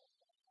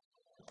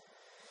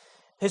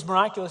 His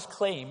miraculous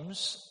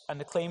claims and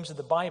the claims of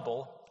the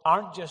Bible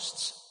aren't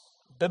just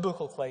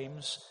biblical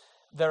claims.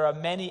 There are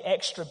many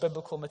extra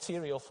biblical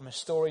material from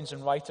historians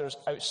and writers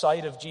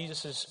outside of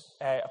Jesus'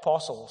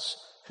 apostles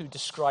who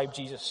describe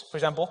Jesus. For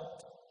example,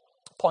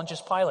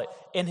 Pontius Pilate,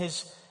 in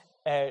his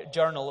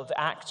journal of the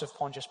Acts of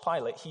Pontius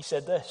Pilate, he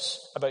said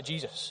this about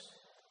Jesus: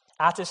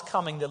 at his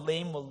coming, the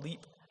lame will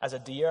leap as a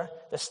deer,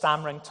 the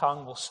stammering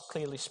tongue will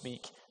clearly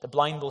speak, the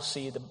blind will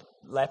see, the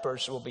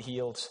lepers will be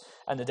healed,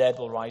 and the dead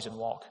will rise and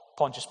walk.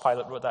 Pontius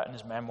Pilate wrote that in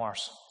his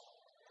memoirs.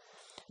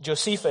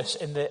 Josephus,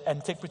 in the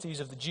Antiquities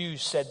of the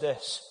Jews, said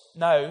this: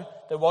 now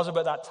there was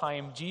about that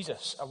time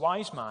Jesus, a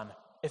wise man,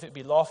 if it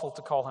be lawful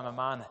to call him a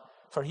man,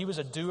 for he was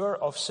a doer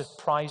of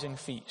surprising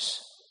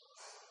feats.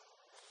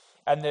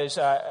 And there's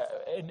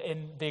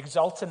in the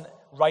exultant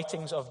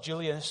writings of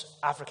Julius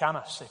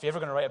Africanus, if you're ever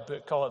going to write a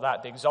book, call it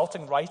that, the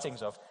exulting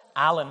writings of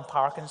Alan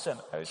Parkinson.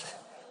 It's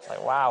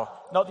like, wow.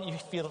 Not that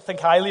you think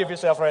highly of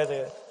yourself, right?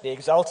 The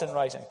exultant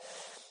writing.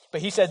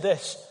 But he said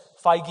this: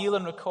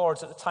 Phygellin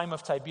records at the time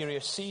of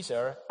Tiberius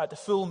Caesar, at the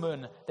full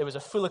moon, there was a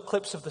full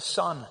eclipse of the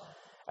sun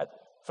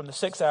from the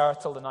 6th hour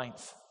till the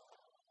 9th.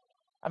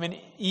 I mean,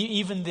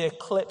 even the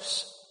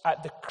eclipse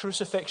at the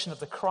crucifixion of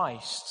the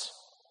Christ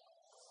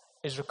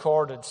is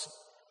recorded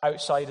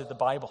outside of the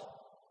Bible.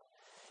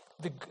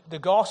 The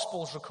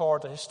Gospels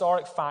record the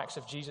historic facts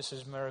of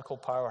Jesus' miracle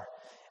power.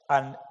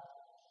 And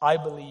I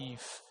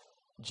believe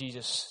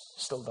Jesus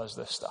still does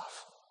this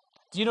stuff.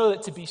 Do you know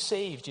that to be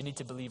saved, you need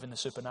to believe in the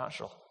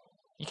supernatural?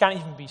 You can't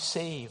even be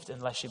saved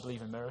unless you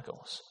believe in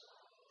miracles.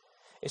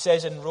 It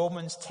says in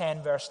Romans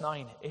 10, verse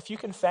 9, if you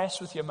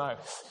confess with your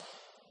mouth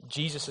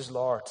Jesus is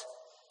Lord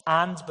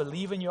and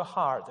believe in your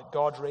heart that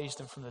God raised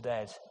him from the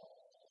dead,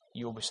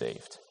 you will be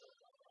saved.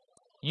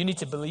 You need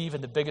to believe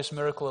in the biggest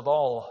miracle of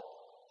all,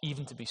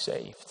 even to be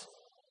saved.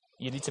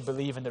 You need to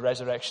believe in the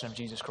resurrection of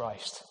Jesus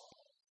Christ.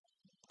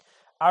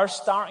 Our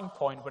starting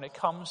point when it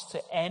comes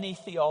to any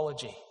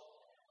theology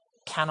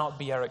cannot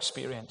be our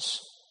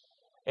experience.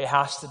 It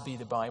has to be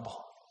the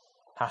Bible.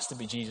 It has to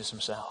be Jesus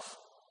himself.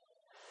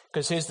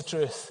 Because here's the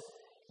truth.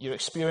 Your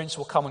experience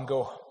will come and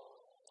go.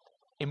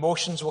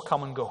 Emotions will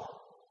come and go.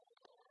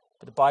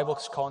 But the Bible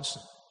is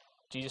constant.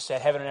 Jesus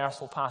said, heaven and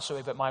earth will pass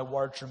away, but my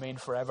words remain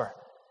forever.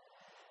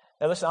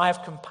 Now listen, I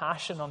have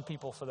compassion on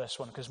people for this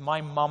one because my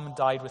mum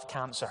died with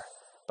cancer,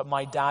 but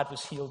my dad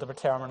was healed of a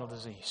terminal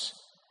disease.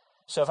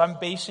 So if I'm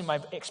basing my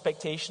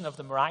expectation of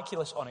the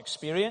miraculous on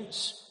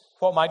experience,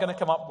 what am I going to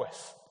come up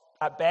with?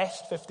 At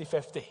best,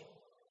 50-50.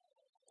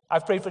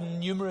 I've prayed for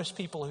numerous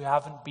people who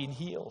haven't been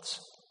healed.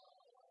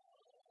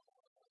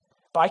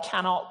 But I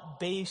cannot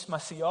base my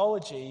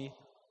theology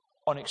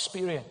on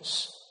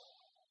experience.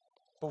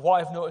 But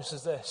what I've noticed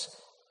is this.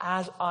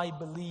 As I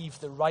believe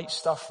the right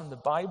stuff from the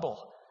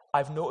Bible,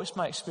 I've noticed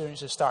my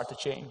experiences start to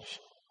change.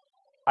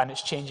 And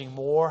it's changing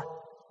more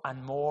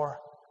and more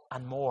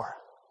and more.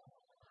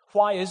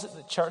 Why is it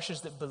that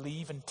churches that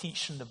believe and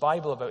teach from the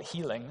Bible about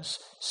healings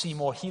see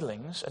more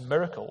healings and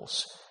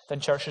miracles than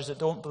churches that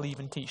don't believe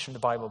and teach from the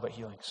Bible about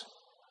healings?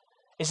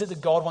 Is it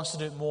that God wants to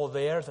do it more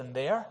there than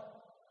there?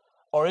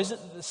 Or is it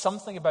that there's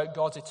something about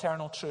God's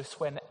eternal truth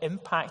when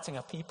impacting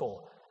a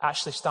people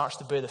actually starts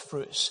to bear the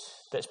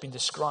fruits that's been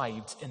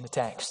described in the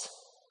text?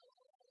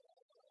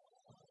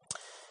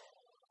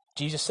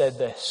 Jesus said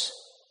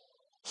this,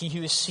 "He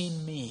who has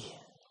seen me,"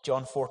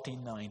 John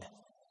 14:9,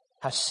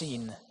 "has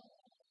seen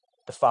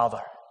the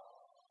Father."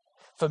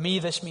 For me,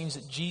 this means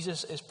that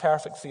Jesus is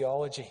perfect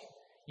theology.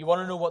 You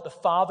want to know what the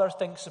Father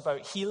thinks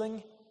about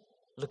healing?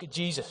 Look at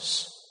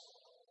Jesus.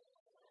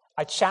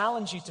 I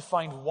challenge you to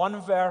find one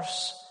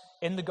verse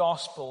in the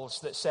Gospels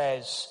that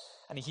says,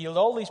 and he healed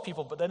all these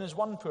people, but then there's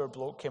one poor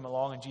bloke came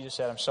along and Jesus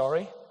said, "I'm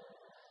sorry,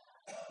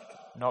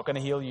 I'm not going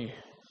to heal you."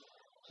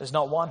 There's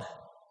not one.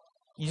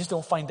 You just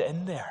don't find it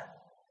in there.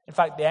 In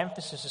fact, the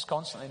emphasis is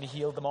constantly, and he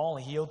healed them all.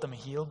 He healed them,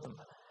 he healed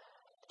them.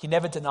 He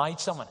never denied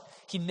someone.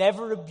 He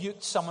never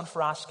rebuked someone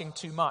for asking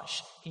too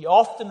much. He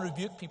often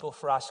rebuked people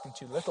for asking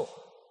too little.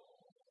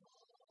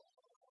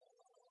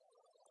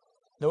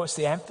 Notice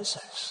the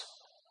emphasis.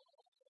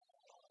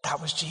 That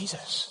was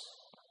Jesus.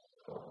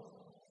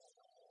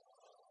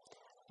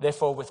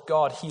 Therefore, with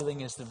God,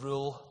 healing is the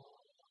rule,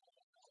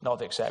 not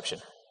the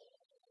exception.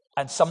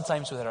 And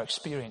sometimes with our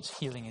experience,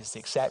 healing is the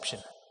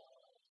exception,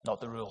 not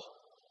the rule.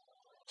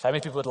 So how many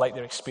people would like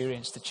their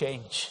experience to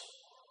change?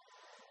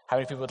 How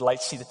many people would like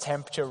to see the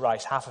temperature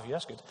rise? Half of you,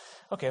 that's good.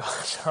 Okay, well,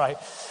 that's all right.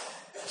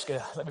 That's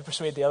good. Let me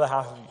persuade the other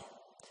half of you.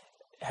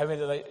 How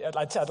many? I'd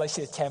like to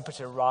see the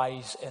temperature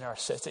rise in our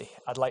city.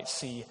 I'd like to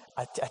see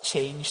a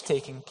change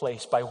taking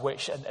place by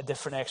which a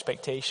different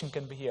expectation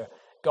can be here.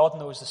 God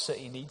knows the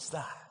city needs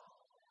that.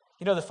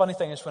 You know, the funny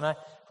thing is when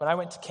I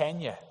went to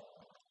Kenya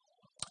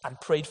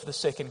and prayed for the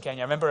sick in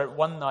Kenya, I remember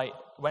one night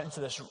I went into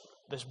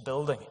this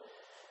building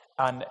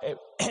and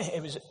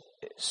it was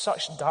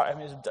such dark. I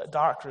mean, it was a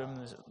dark room.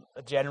 There was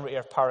a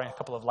generator powering a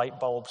couple of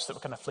light bulbs that were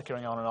kind of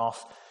flickering on and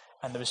off,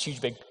 and there was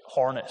huge big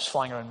hornets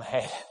flying around my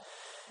head.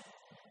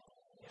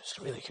 It was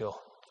really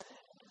cool.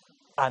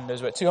 And there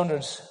was about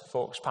 200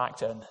 folks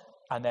packed in,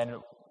 and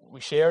then we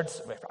shared.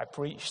 I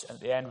preached, and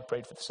at the end we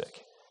prayed for the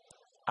sick.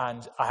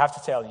 And I have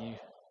to tell you,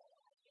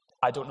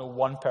 I don't know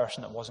one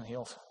person that wasn't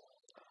healed.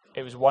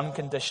 It was one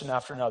condition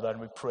after another, and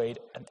we prayed,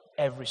 and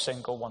every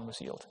single one was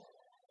healed.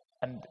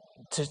 And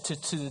to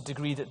the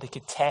degree that they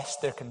could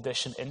test their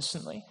condition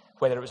instantly,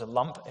 whether it was a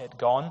lump, it had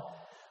gone,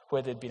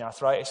 whether it had been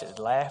arthritis, it had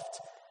left.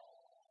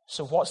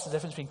 So what's the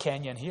difference between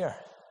Kenya and here?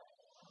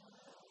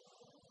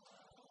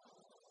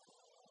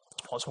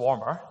 Well, it's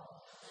warmer.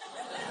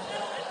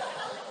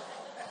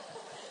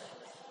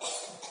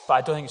 But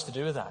I don't think it's to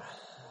do with that.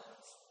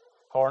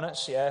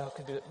 Hornets, yeah.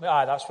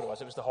 That's what it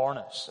was. It was the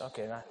hornets.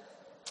 Okay.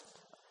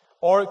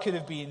 Or it could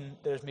have been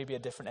there's maybe a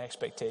different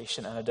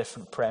expectation and a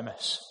different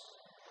premise.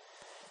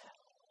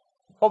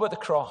 What about the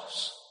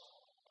cross?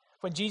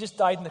 When Jesus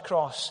died on the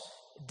cross,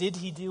 did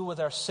he deal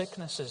with our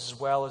sicknesses as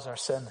well as our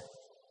sin?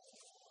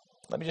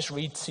 Let me just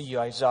read to you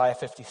Isaiah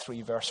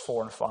 53, verse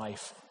 4 and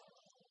 5.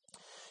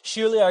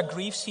 "Surely our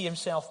griefs he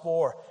himself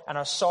bore, and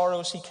our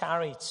sorrows he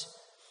carried.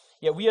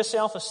 Yet we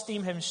ourselves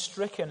esteem him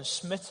stricken,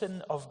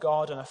 smitten of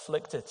God, and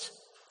afflicted.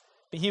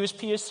 But he was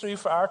pierced through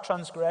for our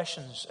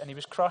transgressions, and he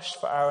was crushed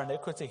for our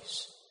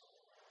iniquities.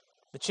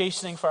 The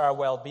chastening for our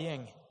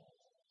well-being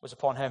was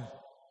upon him,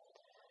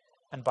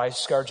 and by his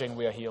scourging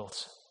we are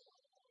healed."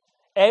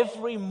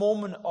 Every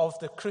moment of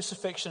the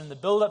crucifixion, the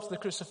build-up to the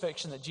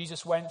crucifixion that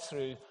Jesus went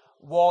through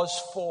was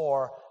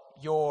for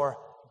your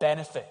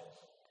benefit.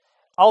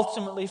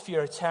 Ultimately for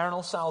your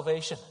eternal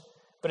salvation.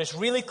 But it's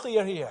really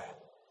clear here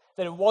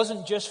that it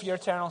wasn't just for your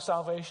eternal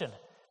salvation,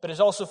 but it's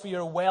also for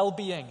your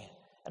well-being,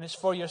 and it's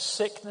for your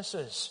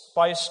sicknesses.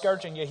 By his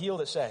scourging you're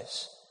healed, it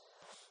says.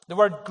 The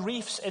word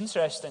griefs,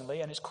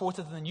 interestingly, and it's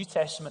quoted in the New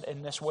Testament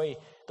in this way,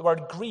 the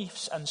word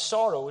griefs and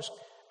sorrows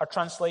are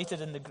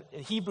translated in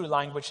the Hebrew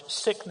language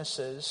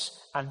sicknesses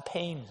and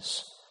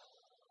pains.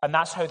 And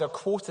that's how they're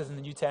quoted in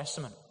the New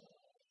Testament.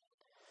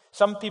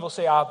 Some people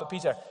say, but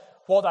Peter,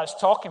 what that's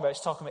talking about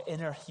is talking about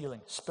inner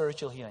healing,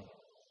 spiritual healing.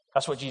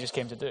 That's what Jesus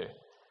came to do.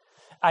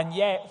 And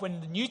yet, when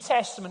the New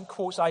Testament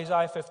quotes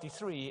Isaiah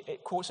 53,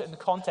 it quotes it in the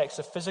context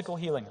of physical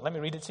healing. Let me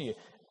read it to you.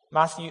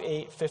 Matthew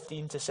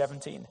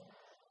 8:15-17.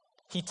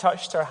 "He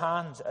touched her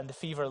hand, and the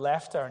fever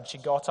left her, and she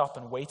got up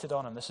and waited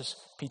on him." This is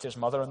Peter's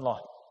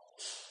mother-in-law.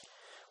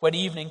 "When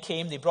evening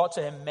came, they brought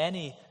to him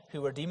many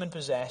who were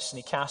demon-possessed, and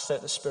he cast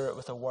out the spirit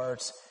with a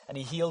word, and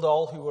he healed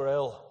all who were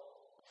ill.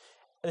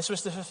 This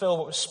was to fulfill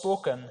what was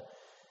spoken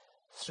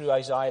through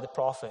Isaiah the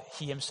prophet.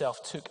 He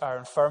himself took our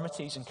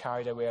infirmities and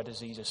carried away our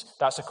diseases.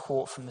 That's a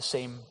quote from the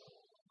same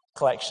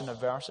collection of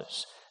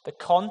verses. The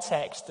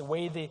context, the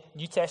way the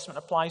New Testament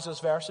applies those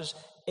verses,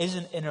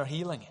 isn't inner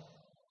healing.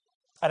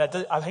 And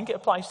I think it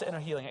applies to inner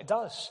healing. It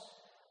does.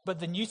 But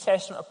the New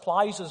Testament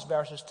applies those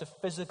verses to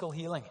physical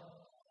healing.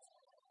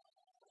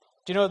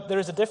 Do you know there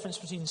is a difference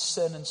between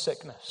sin and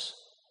sickness?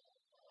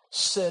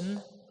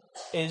 Sin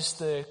is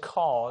the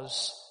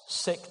cause,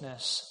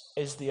 sickness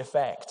is the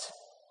effect.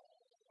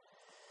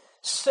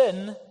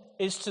 Sin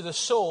is to the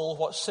soul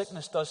what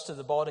sickness does to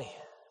the body.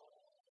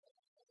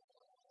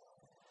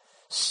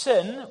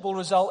 Sin will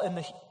result in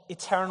the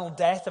eternal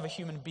death of a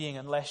human being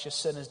unless your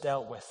sin is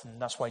dealt with, and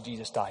that's why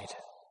Jesus died.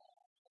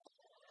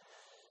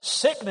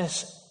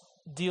 Sickness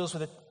deals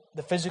with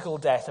the physical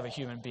death of a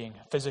human being,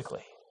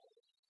 physically.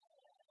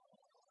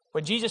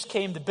 When Jesus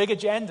came, the big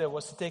agenda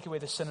was to take away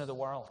the sin of the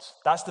world.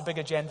 That's the big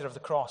agenda of the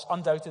cross,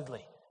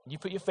 undoubtedly. When you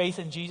put your faith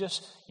in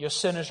Jesus, your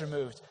sin is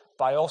removed.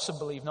 But I also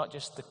believe not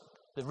just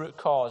the root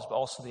cause, but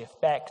also the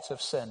effects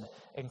of sin,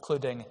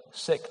 including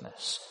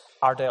sickness,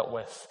 are dealt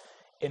with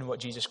in what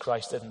Jesus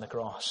Christ did on the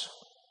cross.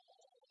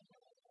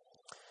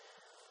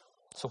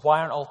 So why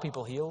aren't all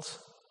people healed?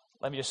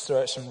 Let me just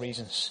throw out some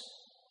reasons.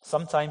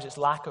 Sometimes it's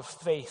lack of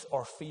faith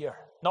or fear.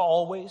 Not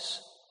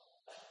always.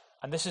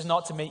 And this is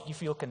not to make you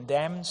feel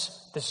condemned.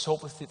 This is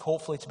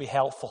hopefully to be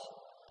helpful.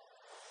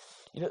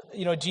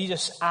 You know,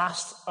 Jesus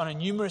asked on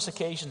numerous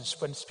occasions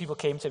when people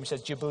came to him, he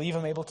said, "Do you believe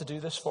I'm able to do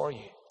this for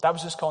you?" That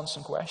was his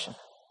constant question.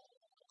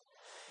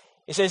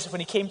 He says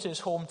when he came to his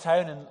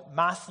hometown in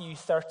Matthew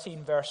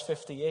 13, verse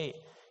 58,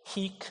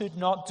 he could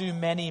not do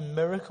many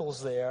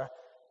miracles there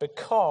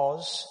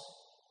because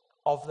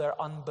of their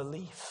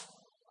unbelief.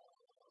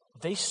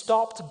 They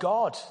stopped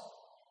God.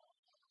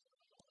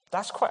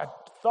 That's quite a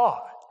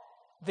thought.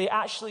 They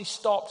actually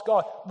stopped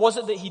God. Was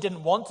it that he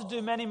didn't want to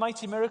do many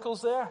mighty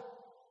miracles there?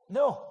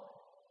 No.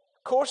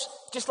 Of course,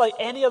 just like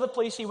any other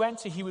place he went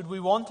to, he would be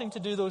wanting to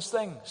do those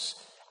things.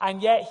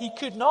 And yet he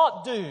could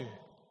not do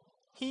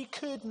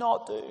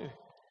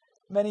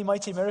many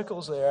mighty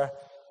miracles there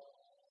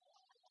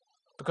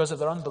because of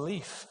their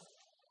unbelief.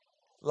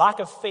 Lack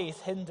of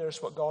faith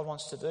hinders what God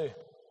wants to do.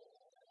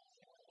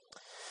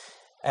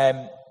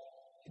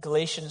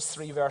 Galatians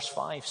 3 verse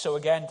 5. So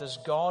again, does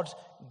God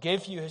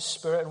give you his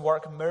Spirit and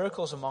work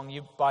miracles among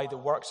you by the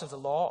works of the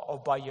law or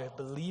by you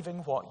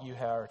believing what you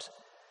heard?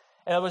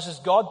 In other words, does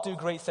God do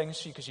great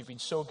things for you because you've been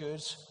so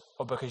good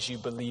or because you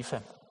believe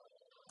him?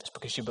 It's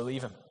because you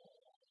believe him.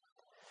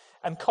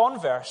 And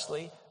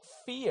conversely,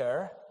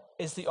 fear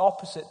is the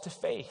opposite to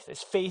faith.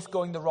 It's faith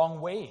going the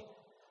wrong way.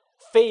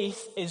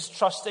 Faith is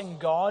trusting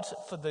God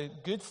for the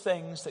good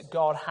things that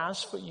God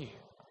has for you.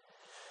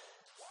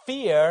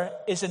 Fear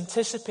is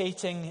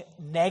anticipating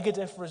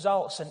negative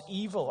results and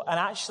evil. And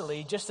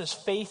actually, just as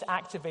faith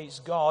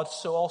activates God,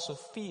 so also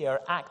fear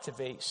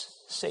activates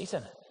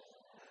Satan.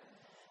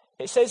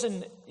 It says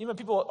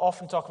people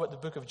often talk about the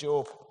book of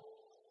Job.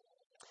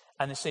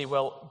 And they say,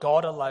 well,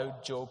 God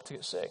allowed Job to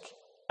get sick.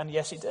 And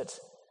yes, he did.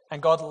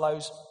 And God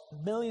allows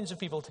millions of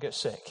people to get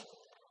sick.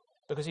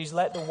 Because he's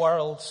let the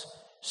world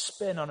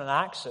spin on an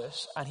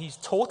axis. And he's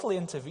totally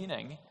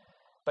intervening.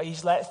 But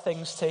he's let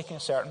things take a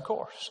certain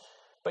course.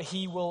 But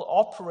he will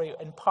operate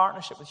in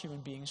partnership with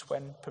human beings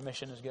when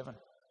permission is given.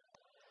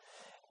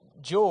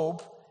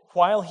 Job,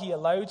 while he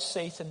allowed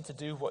Satan to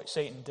do what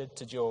Satan did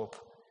to Job,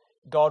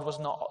 God was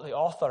not the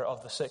author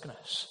of the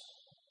sickness.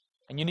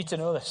 And you need to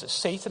know this, that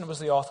Satan was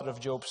the author of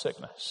Job's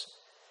sickness.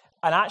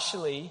 And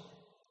actually,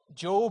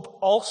 Job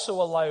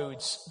also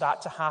allowed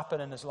that to happen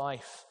in his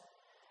life.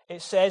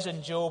 It says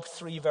in Job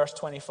 3 verse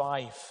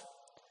 25,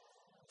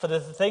 "For the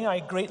thing I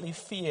greatly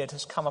feared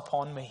has come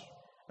upon me,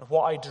 and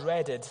what I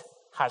dreaded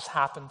has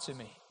happened to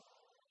me."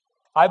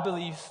 I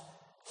believe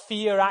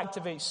fear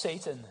activates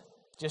Satan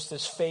just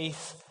as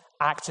faith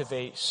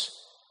activates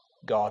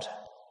God.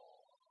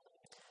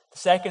 The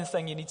second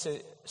thing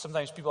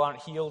sometimes people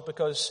aren't healed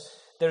because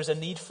there's a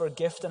need for a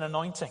gift and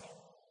anointing.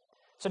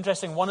 It's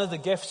interesting, one of the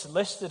gifts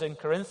listed in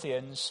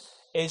Corinthians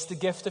is the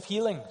gift of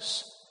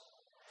healings.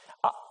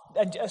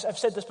 And as I've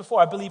said this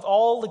before, I believe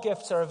all the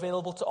gifts are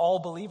available to all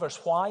believers.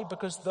 Why?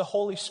 Because the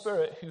Holy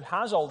Spirit, who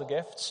has all the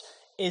gifts,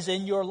 is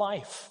in your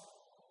life.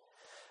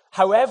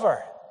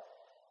 However,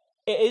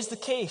 it is the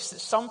case that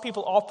some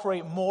people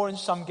operate more in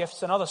some gifts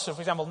than others. So,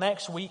 for example,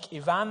 next week,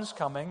 Ivan's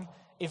coming.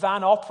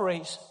 Ivan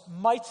operates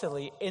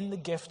mightily in the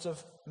gift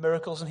of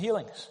miracles and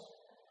healings.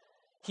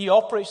 He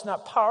operates in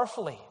that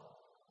powerfully.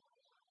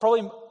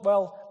 Probably,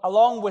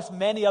 along with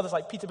many others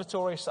like Peter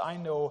Pretorius that I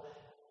know,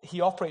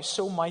 he operates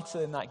so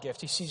mightily in that gift.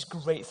 He sees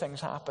great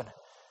things happen.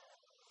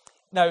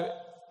 Now,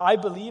 I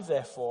believe,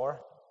 therefore,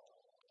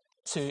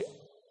 to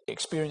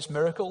experience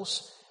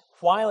miracles,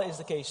 while it is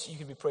the case you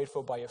can be prayed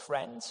for by your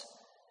friends,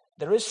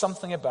 there is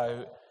something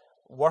about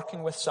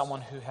working with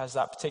someone who has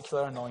that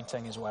particular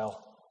anointing as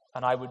well.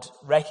 And I would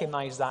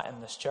recognize that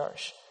in this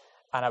church,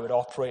 and I would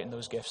operate in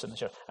those gifts in the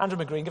church. Andrew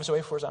McGreen, give us a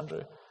wave for us,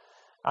 Andrew.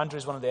 Andrew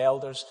is one of the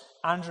elders.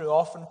 Andrew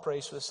often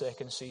prays for the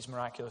sick and sees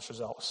miraculous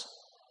results.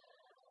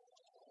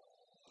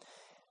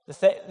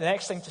 The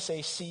next thing to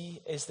say,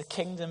 see, is the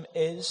kingdom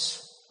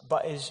is,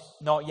 but is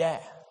not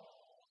yet.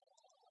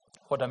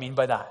 What do I mean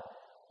by that?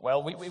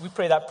 Well, we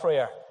pray that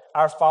prayer.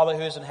 Our Father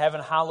who is in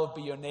heaven, hallowed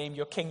be your name.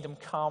 Your kingdom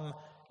come.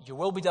 Your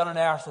will be done on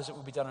earth as it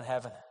will be done in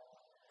heaven.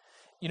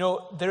 You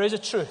know, there is a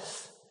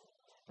truth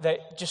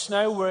that just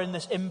now we're in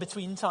this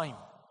in-between time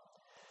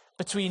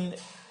between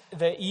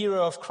the era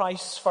of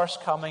Christ's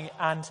first coming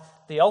and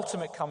the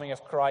ultimate coming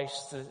of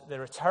Christ, the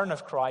return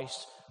of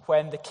Christ,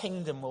 when the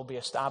kingdom will be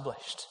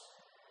established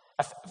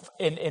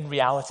in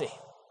reality,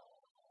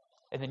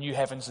 in the new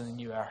heavens and the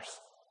new earth.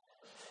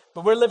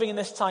 But we're living in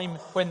this time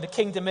when the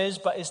kingdom is,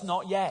 but is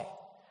not yet.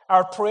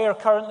 Our prayer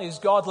currently is,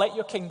 God, let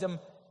your kingdom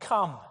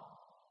come.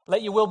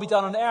 Let your will be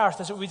done on earth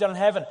as it will be done in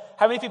heaven.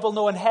 How many people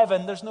know in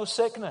heaven there's no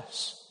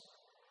sickness?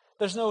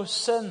 There's no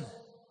sin.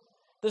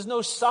 There's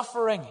no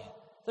suffering.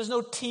 There's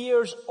no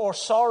tears or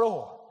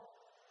sorrow.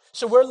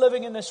 So we're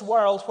living in this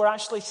world where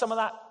actually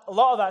a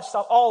lot of that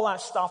stuff, all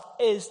that stuff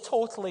is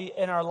totally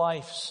in our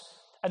lives.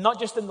 And not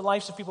just in the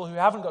lives of people who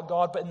haven't got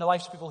God, but in the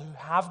lives of people who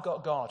have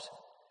got God.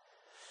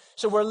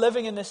 So we're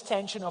living in this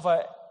tension of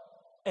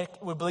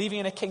we're believing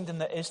in a kingdom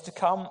that is to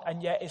come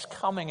and yet is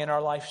coming in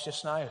our lives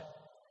just now.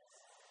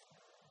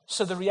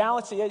 So the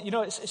reality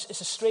is, it's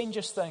the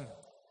strangest thing.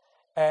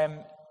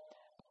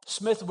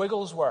 Smith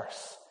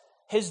Wigglesworth,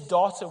 his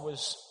daughter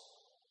was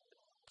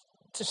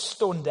just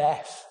stone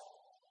deaf.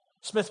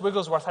 Smith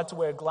Wigglesworth had to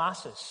wear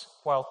glasses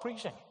while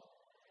preaching.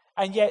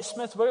 And yet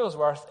Smith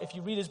Wigglesworth, if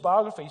you read his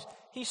biographies,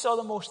 he saw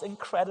the most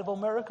incredible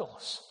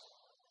miracles.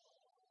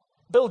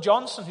 Bill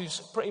Johnson, who's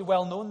pretty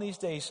well known these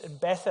days in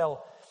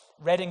Bethel,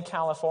 Redding,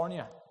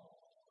 California.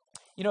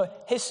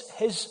 His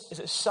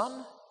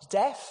son is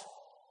deaf.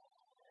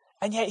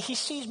 And yet he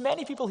sees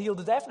many people healed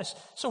of deafness.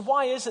 So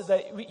why is it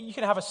that you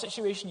can have a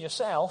situation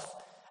yourself?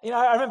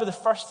 I remember the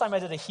first time I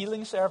did a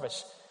healing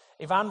service.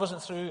 Ivan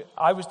wasn't through,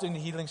 I was doing the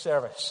healing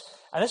service.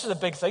 And this was a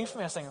big thing for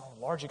me. I was thinking,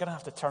 oh Lord, you're going to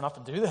have to turn up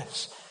and do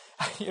this.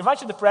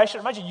 Imagine the pressure.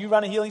 Imagine you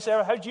ran a healing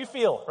service. How did you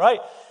feel, right?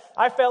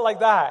 I felt like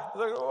that.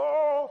 Like,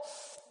 oh,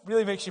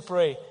 really makes you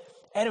pray.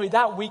 Anyway,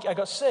 that week I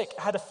got sick.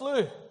 I had a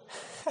flu.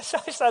 So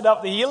I signed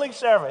up the healing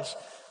service.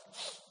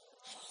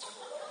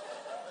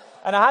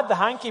 And I had the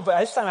hanky, but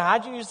this time I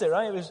had used it,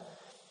 right?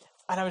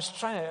 And I was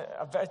trying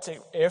to, I better take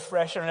air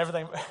freshener and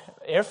everything.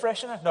 Air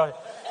freshener? No,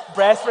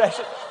 breath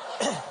freshener.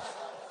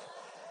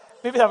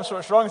 Maybe that was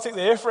what's wrong. I took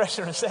the air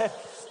freshener instead.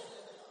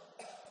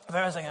 But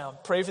I was thinking, I'll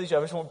pray for these, I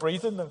just won't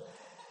breathe in them.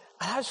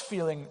 And I was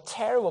feeling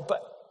terrible,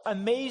 but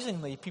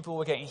amazingly, people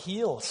were getting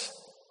healed.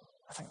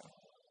 I think,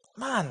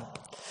 man,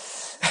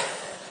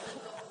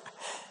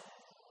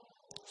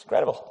 it's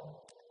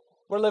incredible.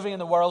 We're living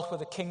in a world where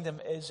the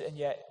kingdom is and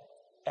yet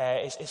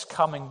it's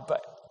coming,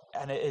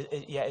 and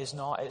it yet is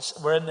not.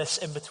 We're in this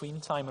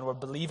in-between time, and we're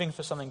believing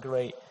for something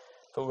great,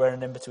 but we're in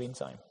an in-between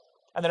time.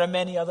 And there are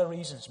many other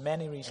reasons,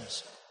 many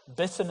reasons.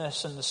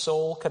 Bitterness in the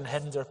soul can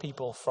hinder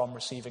people from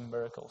receiving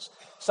miracles.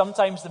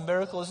 Sometimes the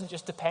miracle isn't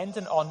just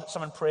dependent on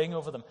someone praying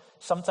over them.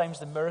 Sometimes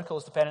the miracle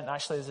is dependent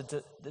actually as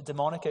a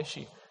demonic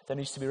issue that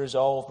needs to be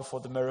resolved before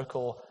the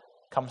miracle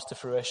comes to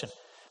fruition.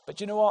 But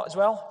you know what as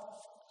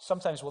well?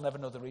 Sometimes we'll never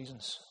know the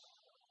reasons.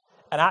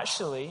 And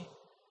actually,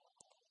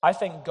 I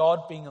think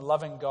God, being a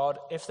loving God,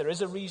 if there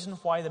is a reason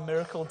why the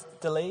miracle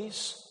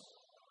delays,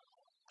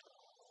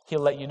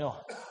 he'll let you know.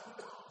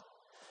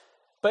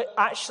 But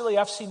actually,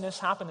 I've seen this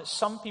happen, that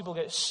some people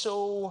get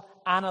so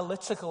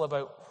analytical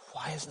about,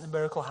 why hasn't the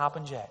miracle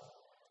happened yet?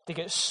 They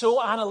get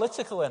so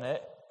analytical in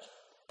it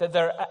that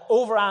their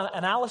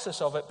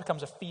over-analysis of it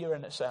becomes a fear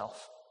in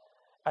itself.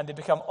 And they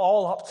become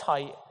all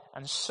uptight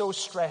and so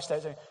stressed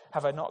out.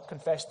 Have I not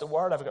confessed the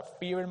word? Have I got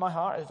fear in my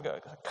heart? Have I got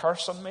a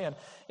curse on me? And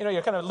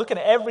you're kind of looking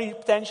at every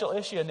potential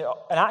issue, and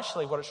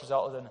actually what it's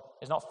resulted in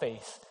is not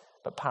faith,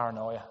 but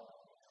paranoia.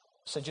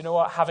 So do you know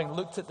what? Having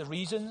looked at the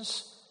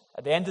reasons,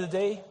 at the end of the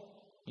day,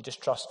 you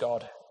just trust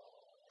God.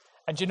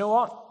 And do you know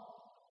what?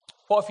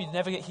 What if you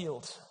never get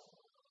healed?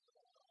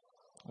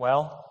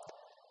 Well,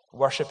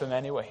 worship him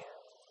anyway.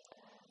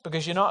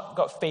 Because you've not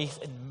got faith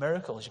in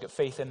miracles, you've got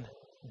faith in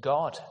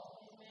God.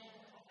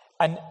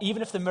 And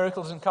even if the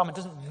miracle doesn't come, it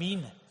doesn't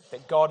mean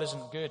that God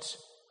isn't good.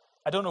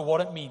 I don't know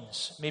what it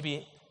means.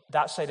 Maybe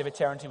that side of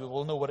eternity we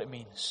will know what it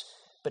means.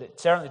 But it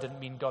certainly didn't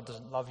mean God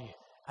doesn't love you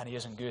and he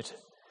isn't good.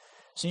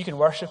 So you can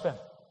worship him.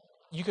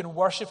 You can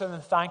worship him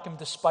and thank him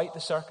despite the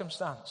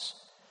circumstance.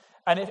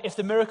 And if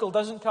the miracle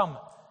doesn't come,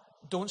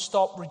 don't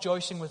stop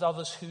rejoicing with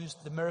others whose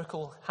the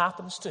miracle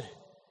happens to.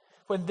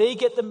 When they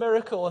get the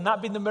miracle, and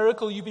that being the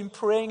miracle you've been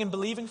praying and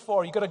believing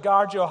for, you've got to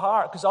guard your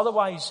heart, because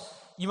otherwise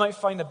you might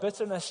find a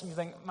bitterness and you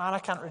think, man, I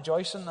can't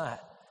rejoice in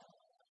that.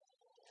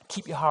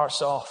 Keep your heart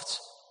soft.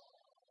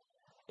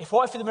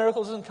 What if the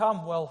miracle doesn't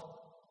come?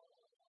 Well,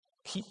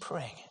 keep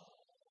praying.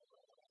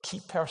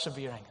 Keep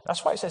persevering.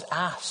 That's why it says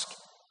ask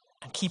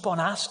and keep on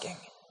asking.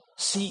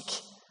 Seek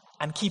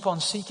and keep on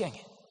seeking.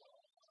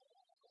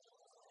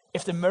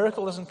 If the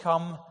miracle doesn't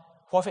come,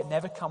 what if it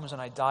never comes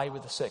and I die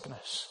with the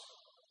sickness?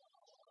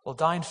 Well,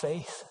 die in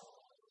faith.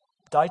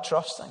 Die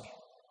trusting.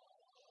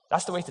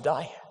 That's the way to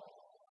die.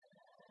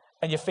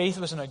 And your faith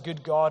was in a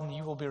good God, and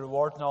you will be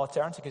rewarded in all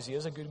eternity because he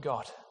is a good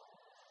God.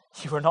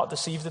 You were not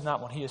deceived in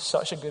that one. He is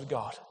such a good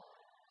God.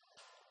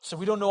 So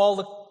we don't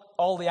know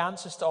all the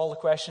answers to all the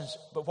questions,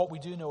 but what we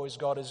do know is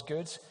God is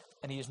good,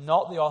 and he is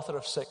not the author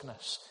of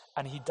sickness,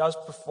 and he does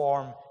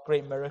perform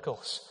great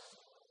miracles.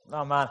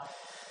 Oh man,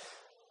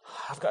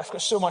 I've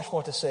got so much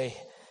more to say.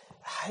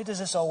 How does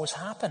this always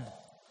happen?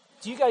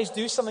 Do you guys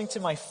do something to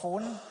my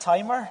phone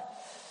timer?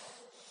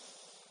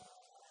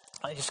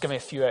 Just give me a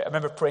few. I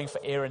remember praying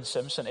for Aaron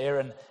Simpson.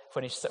 Aaron,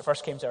 when he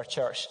first came to our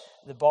church,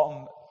 the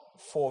bottom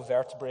 4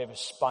 vertebrae of his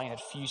spine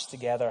had fused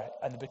together,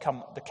 and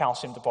the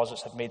calcium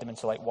deposits had made them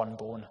into like one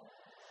bone.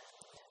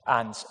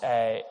 And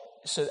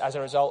so as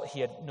a result, he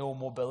had no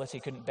mobility,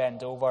 couldn't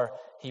bend over.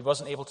 He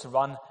wasn't able to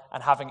run,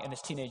 and having in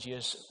his teenage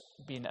years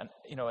been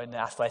in the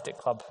athletic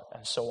club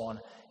and so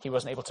on, he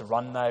wasn't able to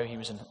run now. He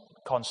was in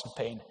constant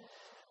pain.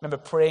 I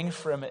remember praying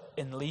for him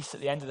in Leith at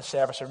the end of the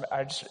service.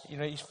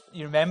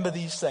 You remember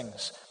these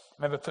things.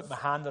 I remember putting my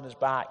hand on his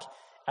back,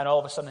 and all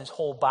of a sudden his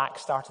whole back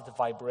started to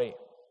vibrate.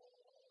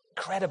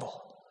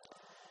 Incredible.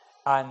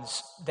 And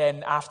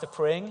then after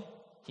praying,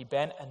 he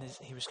bent and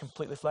he was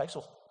completely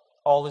flexible.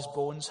 All his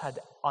bones had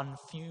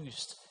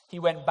unfused. He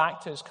went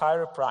back to his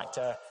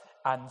chiropractor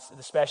and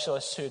the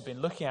specialists who had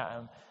been looking at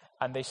him,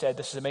 and they said,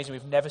 "This is amazing.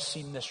 We've never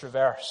seen this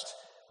reversed.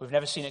 We've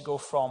never seen it go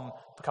from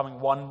becoming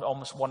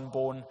almost one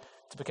bone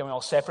to becoming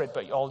all separate,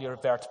 but all your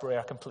vertebrae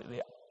are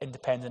completely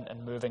independent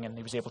and moving," and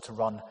he was able to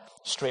run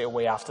straight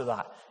away after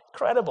that.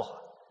 Incredible.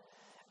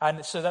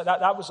 And so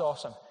that was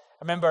awesome.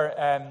 I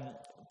remember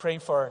praying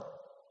for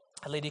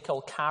a lady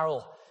called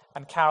Carol,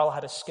 and Carol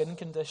had a skin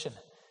condition.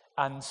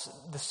 And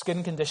the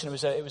skin condition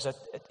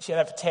she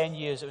had it for 10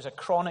 years. It was a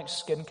chronic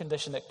skin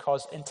condition that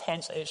caused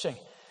intense itching.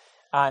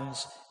 And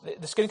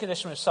the skin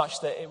condition was such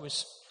that it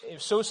was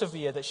so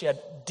severe that she had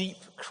deep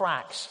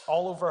cracks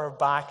all over her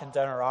back and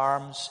down her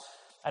arms.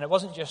 And it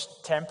wasn't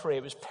just temporary,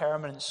 it was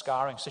permanent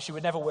scarring. So she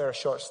would never wear a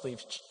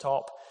short-sleeved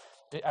top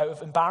out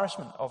of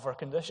embarrassment of her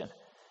condition.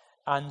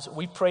 And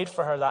we prayed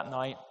for her that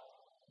night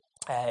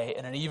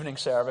in an evening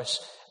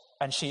service,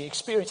 and she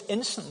experienced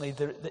instantly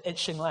the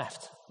itching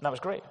left. And that was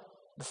great.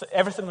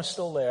 Everything was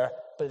still there,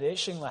 but the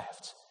itching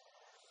left.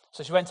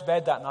 So she went to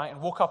bed that night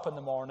and woke up in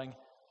the morning,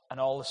 and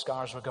all the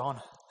scars were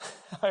gone.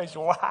 I was,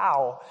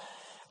 wow.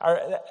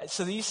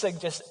 So these things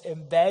just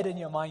embed in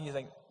your mind. You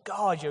think,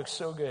 God, you're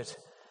so good.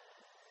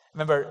 I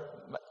remember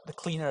the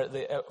cleaner,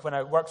 when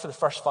I worked for the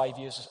first 5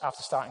 years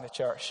after starting the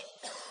church,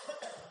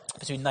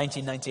 between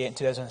 1998 and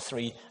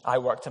 2003, I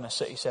worked in a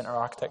city centre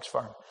architects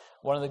firm.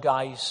 One of the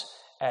guys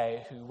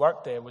who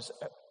worked there was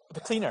the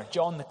cleaner,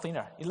 John the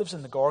cleaner. He lives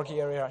in the Gorgie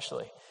area,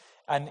 actually.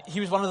 And he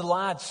was one of the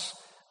lads.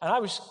 And I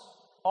was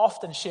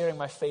often sharing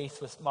my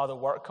faith with my other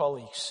work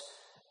colleagues.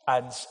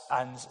 And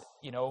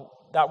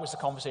that was the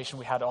conversation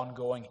we had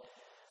ongoing.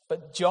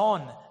 But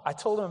John, I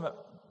told him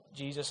about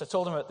Jesus. I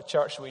told him about the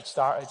church we'd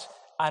started.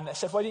 And I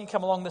said, why didn't you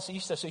come along this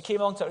Easter? So he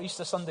came along to our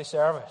Easter Sunday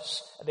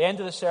service. At the end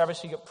of the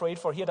service, he got prayed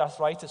for. He had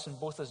arthritis in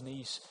both his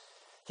knees.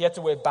 He had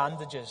to wear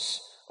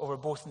bandages over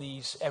both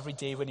knees every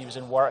day when he was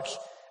in work.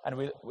 And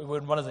we were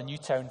in one of the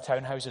Newtown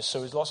townhouses, so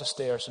there was lots of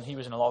stairs, and he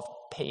was in a lot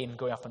of pain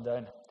going up and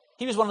down.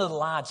 He was one of the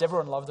lads.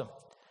 Everyone loved him.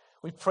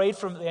 We prayed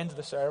for him at the end of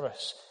the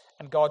service,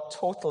 and God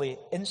totally,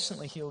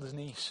 instantly healed his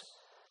knees.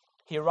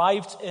 He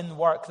arrived in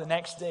work the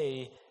next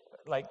day,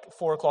 like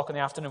 4 o'clock in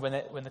the afternoon,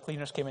 when the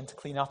cleaners came in to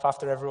clean up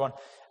after everyone,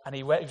 and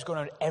he was going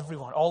around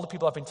everyone, all the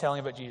people I've been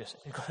telling about Jesus.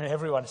 He was going around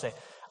everyone and say,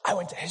 I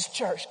went to his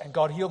church, and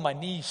God healed my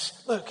knees.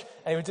 Look,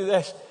 and he would do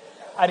this.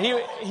 And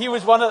he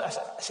was one of,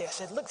 I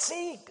said, look,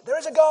 see, there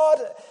is a God.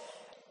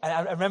 And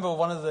I remember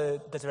one of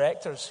the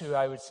directors who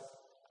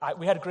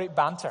we had a great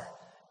banter.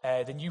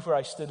 They knew where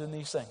I stood in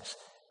these things.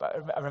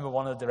 But I remember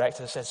one of the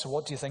directors said, so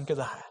what do you think of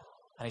that?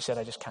 And he said,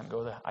 I just can't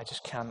go there. I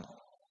just can't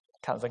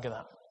think of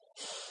that.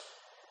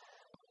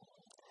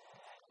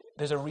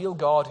 There's a real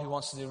God who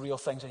wants to do real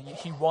things, and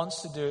he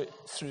wants to do it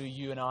through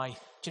you and I. Do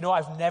you know,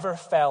 I've never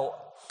felt,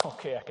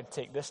 okay, I can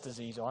take this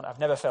disease on. I've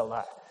never felt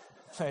that.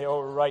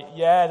 Oh, right,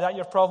 yeah, is that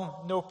your problem?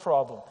 No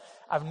problem.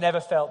 I've never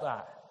felt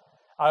that.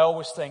 I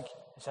always think,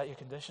 is that your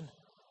condition?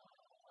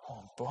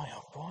 Oh boy.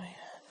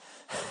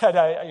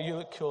 And you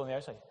look cool on the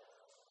outside.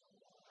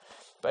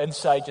 But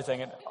inside you're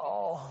thinking,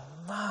 oh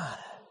man.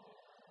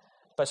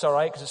 But it's all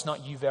right, because it's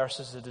not you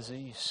versus the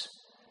disease.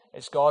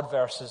 It's God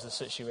versus the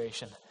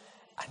situation.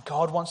 And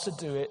God wants to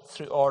do it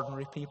through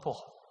ordinary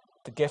people.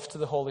 The gift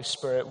of the Holy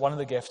Spirit, one of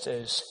the gifts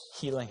is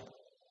healing.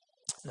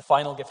 The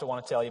final gift I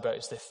want to tell you about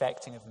is the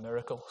effecting of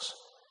miracles.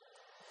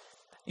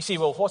 You see,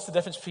 well, what's the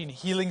difference between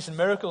healings and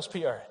miracles,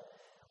 Peter?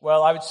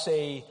 Well, I would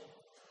say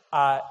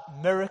and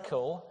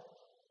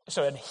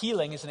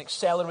healing is an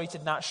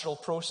accelerated natural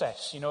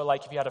process. You know,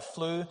 like if you had a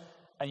flu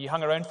and you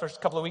hung around for a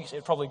couple of weeks, it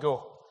would probably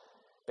go.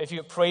 But if you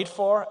get prayed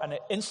for and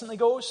it instantly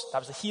goes, that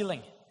was a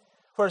healing.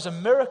 Whereas a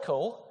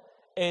miracle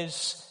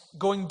is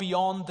going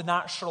beyond the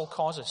natural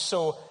causes.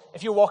 So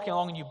if you're walking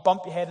along and you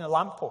bump your head in a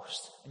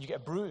lamppost and you get a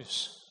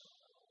bruise,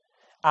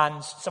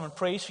 and someone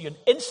prays for you, and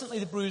instantly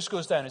the bruise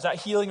goes down. Is that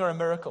healing or a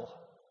miracle?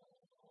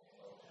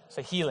 It's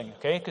a healing,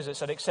 okay, because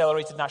it's an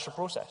accelerated natural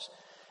process.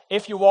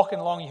 If you're walking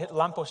along, you hit the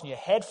lamppost and your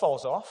head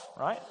falls off,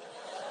 right?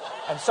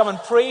 And someone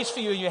prays for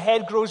you and your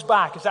head grows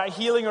back. Is that a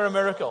healing or a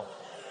miracle?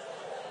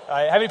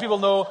 Right, how many people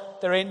know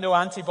there ain't no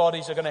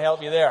antibodies that are going to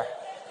help you there?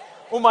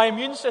 Oh, my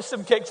immune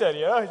system kicked in,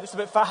 just a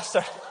bit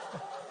faster.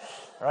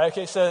 Right,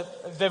 okay, so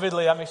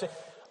vividly that makes sense.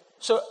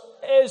 So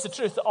it is the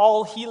truth that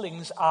all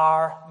healings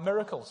are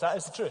miracles. That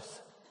is the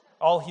truth.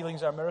 All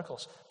healings are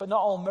miracles. But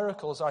not all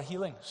miracles are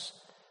healings.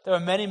 There are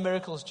many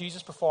miracles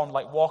Jesus performed,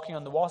 like walking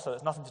on the water,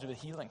 that's nothing to do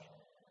with healing.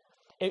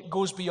 It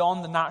goes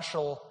beyond the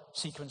natural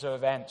sequence of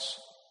events.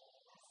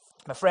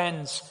 My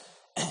friend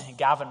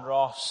Gavin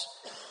Ross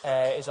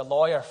is a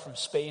lawyer from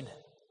Spain,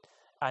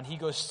 and he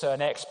goes to an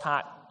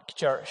expat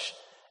church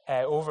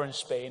over in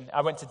Spain.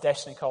 I went to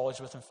Destiny College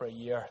with him for a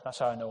year. That's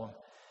how I know him.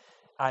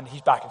 And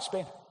he's back in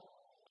Spain.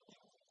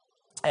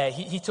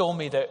 He told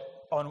me that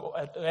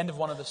at the end of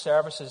one of the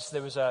services,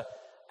 there was an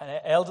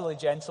elderly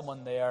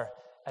gentleman there,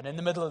 and in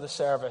the middle of the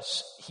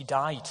service, he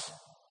died.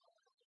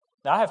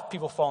 Now, I have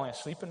people falling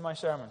asleep in my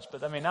sermons,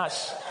 but I mean,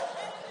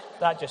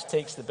 that just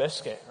takes the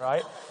biscuit,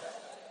 right?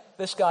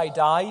 This guy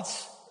died,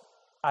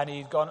 and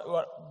he'd gone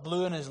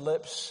blue in his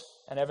lips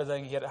and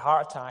everything. He had a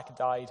heart attack and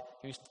died.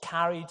 He was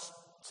carried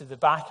to the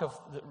back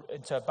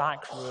into a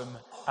back room,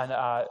 and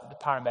the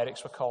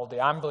paramedics were called.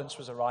 The ambulance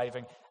was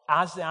arriving.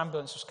 As the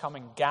ambulance was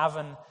coming,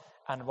 Gavin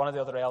and one of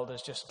the other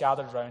elders just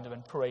gathered around him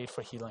and prayed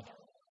for healing.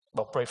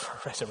 Well, prayed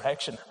for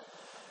resurrection.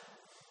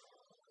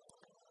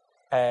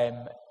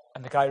 And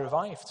the guy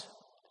revived.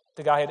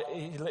 The guy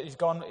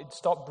he'd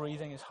stopped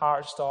breathing, his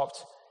heart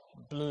stopped,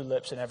 blue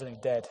lips and everything,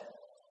 dead.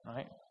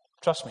 Right?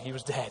 Trust me, he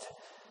was dead.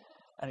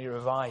 And he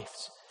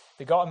revived.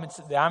 They got him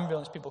into the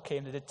ambulance, people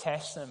came, they did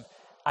test him,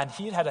 and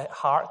he had a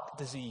heart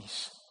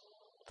disease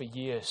for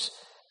years.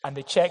 And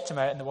they checked him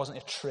out, and there wasn't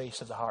a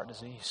trace of the heart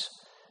disease.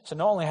 So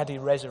not only had he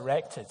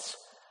resurrected,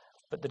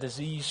 but the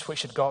disease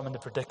which had got him in the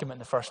predicament in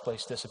the first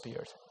place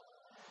disappeared.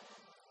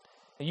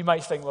 Now you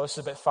might think, well, this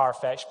is a bit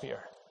far-fetched, Peter.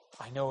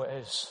 I know it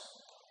is.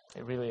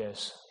 It really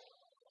is.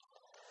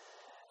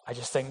 I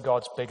just think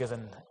God's bigger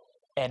than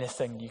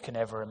anything you can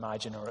ever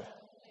imagine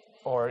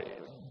or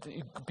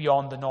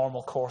beyond the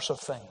normal course of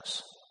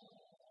things.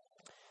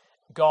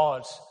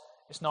 God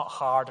is not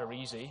hard or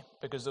easy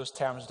because those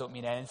terms don't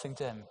mean anything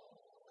to him.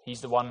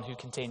 He's the one who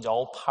contains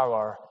all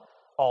power,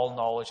 all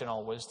knowledge, and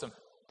all wisdom.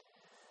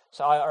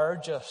 So I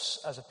urge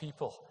us as a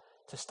people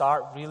to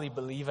start really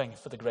believing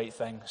for the great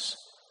things.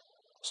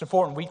 It's an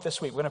important week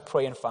this week. We're going to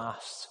pray and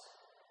fast.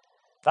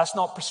 That's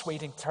not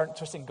persuading,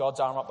 twisting God's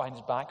arm up behind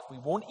his back. We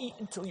won't eat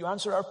until you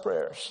answer our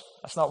prayers.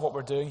 That's not what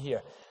we're doing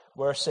here.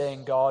 We're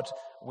saying, God,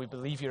 we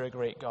believe you're a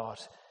great God.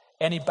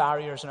 Any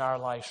barriers in our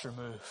lives,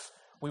 remove.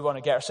 We want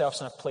to get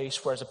ourselves in a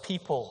place where as a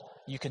people,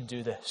 you can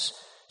do this.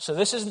 So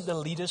this isn't the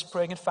leaders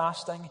praying and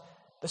fasting.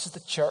 This is the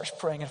church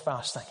praying and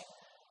fasting.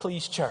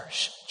 Please,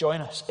 church,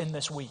 join us in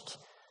this week.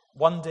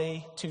 1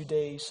 day, 2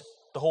 days,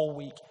 the whole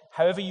week.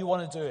 However you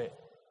want to do it.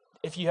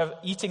 If you have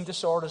eating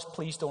disorders,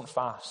 please don't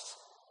fast.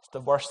 It's the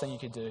worst thing you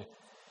could do.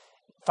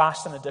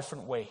 Fast in a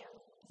different way.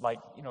 Like,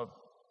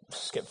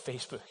 skip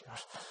Facebook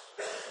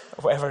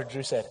or whatever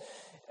Drew said.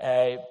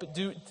 But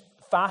do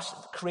fast,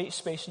 create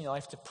space in your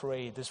life to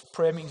pray. There's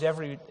prayer meetings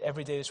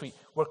every day this week.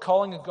 We're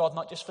calling on God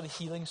not just for the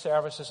healing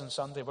services on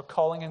Sunday. We're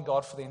calling on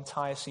God for the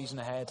entire season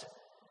ahead.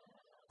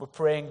 We're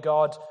praying,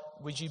 God,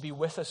 would you be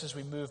with us as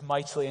we move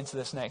mightily into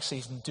this next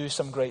season? Do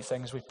some great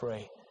things, we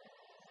pray.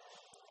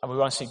 And we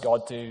want to see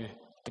God do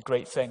the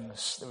great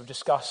things that we've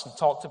discussed and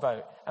talked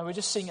about. And we're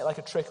just seeing it like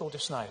a trickle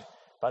just now.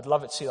 But I'd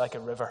love it to see like a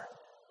river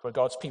where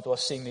God's people are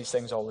seeing these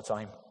things all the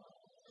time.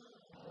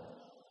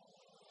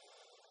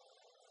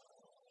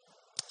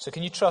 So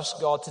can you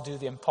trust God to do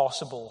the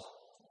impossible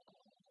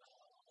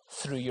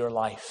through your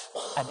life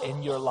and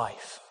in your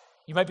life?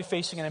 You might be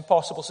facing an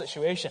impossible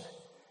situation.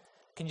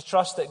 Can you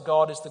trust that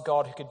God is the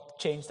God who could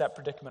change that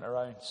predicament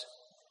around?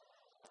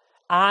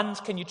 And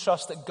can you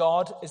trust that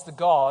God is the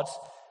God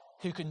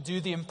who can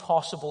do the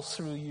impossible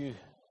through you,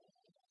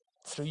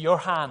 through your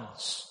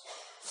hands,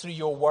 through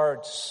your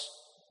words,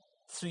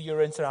 through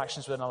your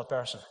interactions with another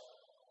person?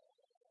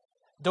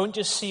 Don't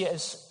just see it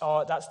as,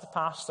 oh, that's the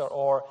pastor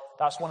or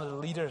that's one of the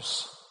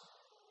leaders.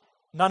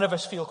 None of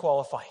us feel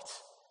qualified.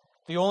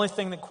 The only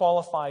thing that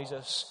qualifies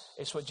us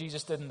is what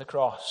Jesus did on the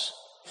cross.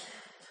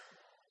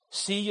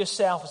 See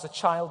yourself as a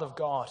child of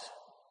God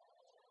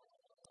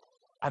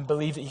and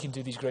believe that he can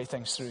do these great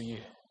things through you.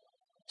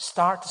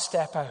 Start to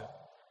step out.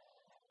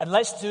 And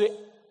let's do it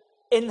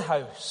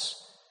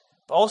in-house.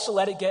 But also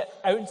let it get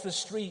out into the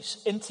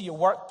streets, into your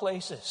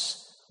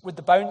workplaces, with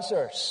the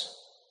bouncers.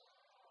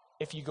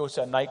 If you go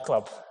to a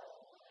nightclub,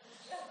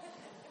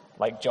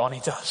 like Johnny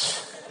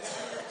does.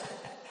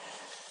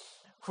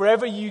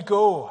 Wherever you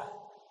go,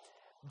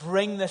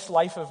 bring this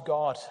life of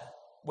God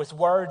with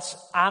words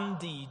and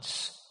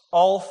deeds,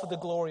 all for the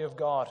glory of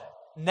God.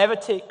 Never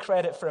take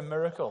credit for a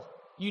miracle.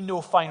 You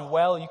know fine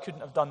well you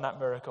couldn't have done that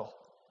miracle.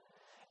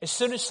 As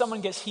soon as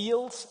someone gets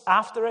healed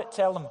after it,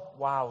 tell them,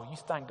 wow, you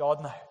thank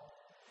God now.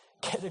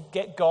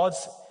 Get God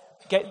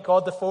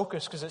the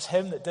focus, because it's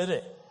him that did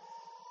it.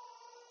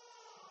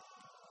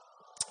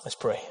 Let's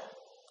pray.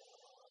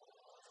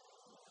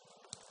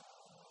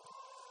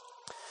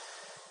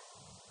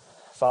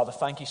 Father,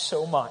 thank you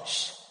so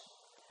much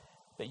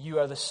that you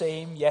are the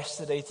same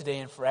yesterday, today,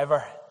 and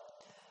forever.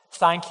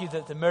 Thank you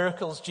that the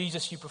miracles,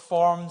 Jesus, you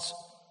performed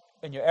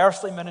in your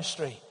earthly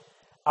ministry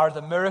are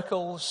the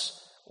miracles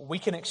we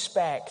can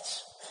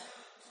expect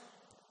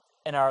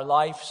in our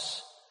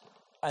lives,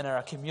 in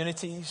our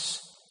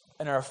communities,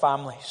 in our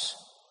families.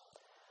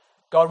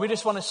 God, we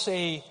just want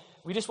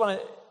to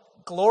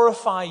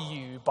glorify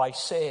you by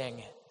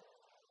saying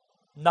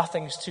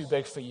nothing's too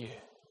big for you.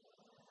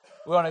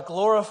 We want to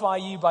glorify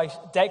you by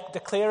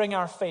declaring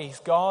our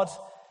faith. God,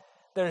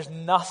 there is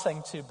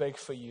nothing too big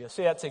for you.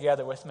 Say that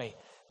together with me.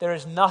 There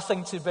is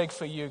nothing too big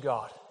for you,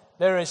 God.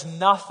 There is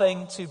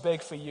nothing too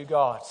big for you,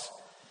 God.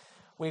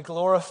 We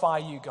glorify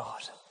you,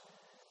 God.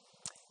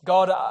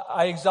 God,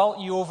 I exalt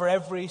you over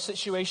every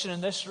situation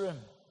in this room.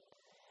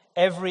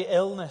 Every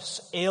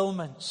illness,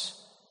 ailment,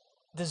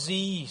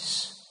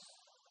 disease.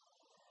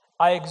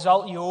 I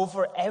exalt you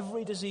over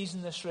every disease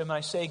in this room.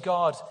 I say,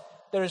 God,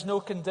 there is no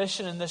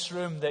condition in this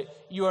room that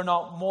you are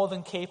not more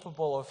than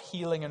capable of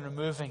healing and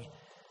removing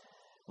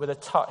with a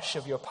touch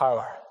of your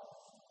power.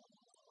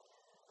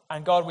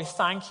 And God, we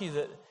thank you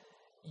that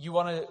you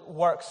want to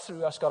work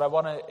through us, God. I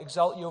want to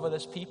exalt you over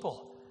this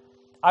people.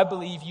 I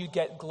believe you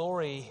get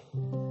glory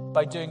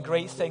by doing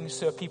great things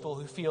to a people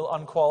who feel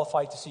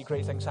unqualified to see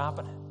great things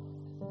happen.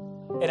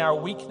 In our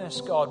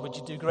weakness, God, would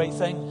you do great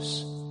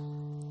things?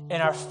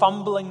 In our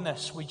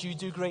fumblingness, would you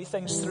do great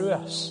things through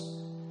us?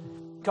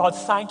 God,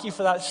 thank you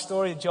for that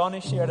story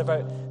Johnny shared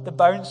about the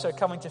bouncer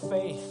coming to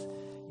faith.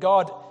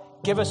 God,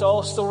 give us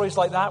all stories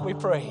like that, we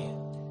pray.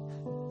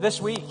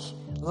 This week,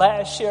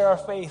 let us share our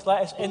faith.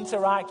 Let us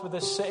interact with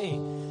this city.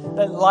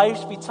 Let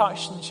lives be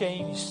touched and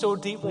changed so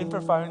deeply and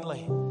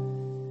profoundly.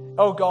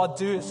 Oh God,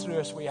 do it through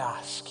us, we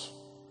ask.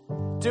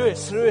 Do it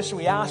through us,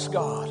 we ask,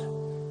 God.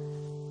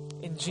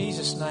 In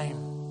Jesus' name.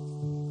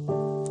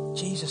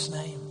 Jesus'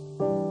 name.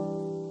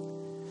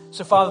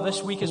 So, Father,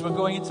 this week as we're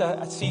going into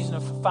a season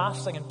of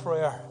fasting and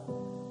prayer,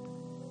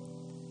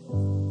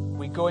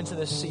 we go into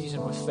this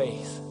season with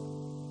faith.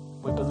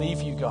 We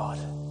believe you, God.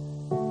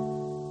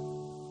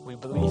 We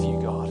believe you,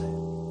 God.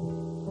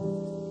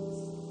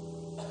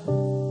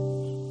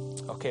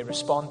 Okay,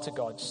 respond to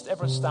God. Just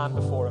everyone stand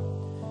before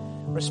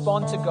him.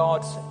 Respond to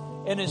God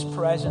in his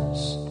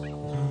presence.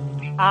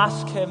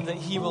 Ask him that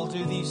he will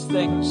do these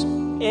things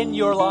in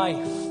your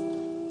life,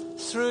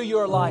 through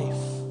your life.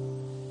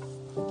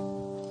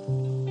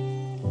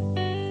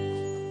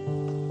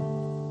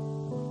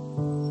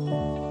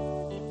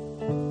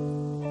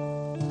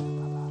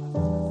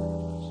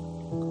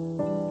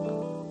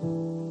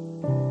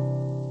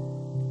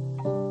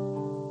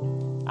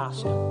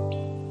 Ask him.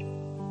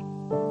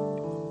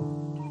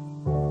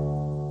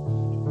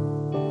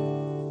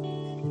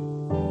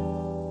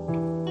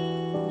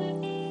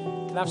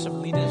 Can I have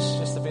some leaders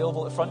just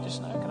available at the front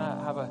just now? Can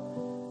I have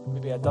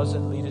maybe a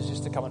dozen leaders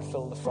just to come and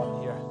fill the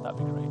front here? That'd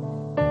be great.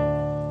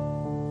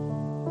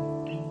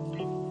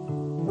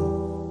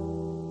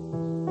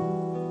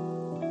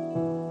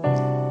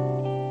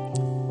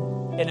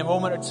 In a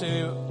moment or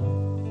two,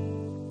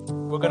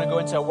 we're going to go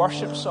into a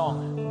worship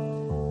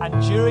song.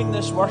 And during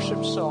this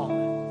worship song,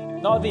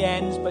 not at the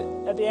end,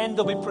 but at the end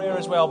there'll be prayer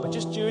as well, but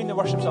just during the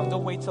worship song,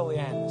 don't wait till the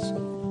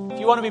end. If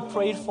you want to be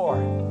prayed for,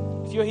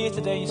 if you're here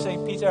today, you're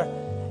saying, Peter,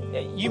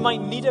 you might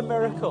need a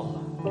miracle.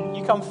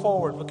 You come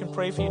forward. We can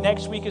pray for you.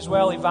 Next week as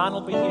well, Ivan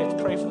will be here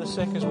to pray for the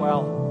sick as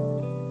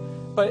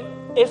well. But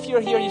if you're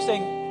here and you're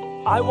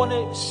saying, I want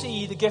to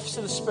see the gifts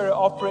of the Spirit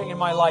operating in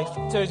my life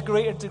to a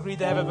greater degree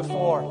than ever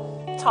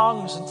before.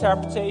 Tongues,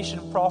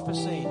 interpretation,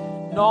 prophecy,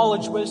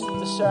 knowledge, wisdom,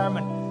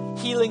 discernment,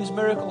 healings,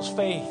 miracles,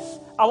 faith.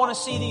 I want to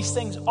see these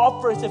things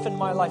operative in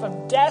my life.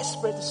 I'm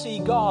desperate to see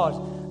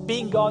God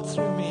being God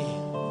through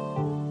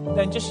me.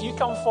 Then just you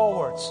come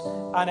forwards,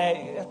 and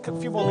a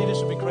few more leaders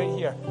would be great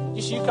here.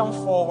 Just you come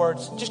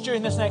forwards, just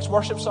during this next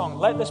worship song.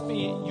 Let this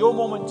be your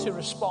moment to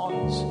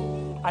respond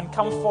and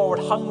come forward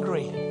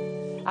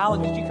hungry.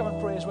 Alan, could you come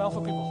and pray as well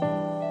for people?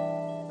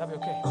 That'd be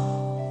okay.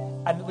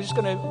 And we're just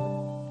going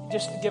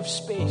to give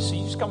space. So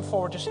you just come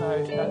forward just now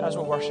as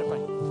we're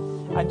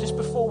worshiping. And just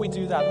before we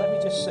do that, let me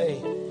just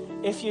say,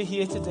 if you're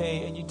here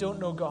today and you don't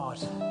know God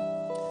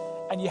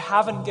and you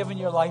haven't given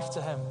your life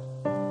to him,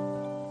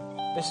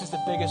 this is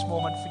the biggest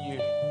moment for you.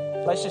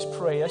 Let's just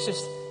pray. Let's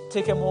just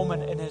take a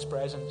moment in his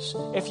presence.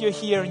 If you're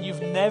here and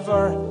you've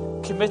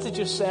never committed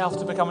yourself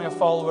to becoming a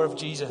follower of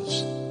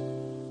Jesus,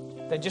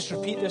 then just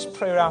repeat this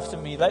prayer after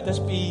me. Let this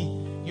be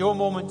your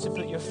moment to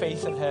put your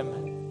faith in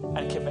him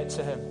and commit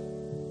to him.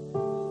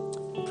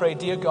 Pray,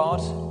 dear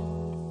God,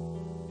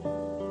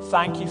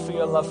 thank you for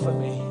your love for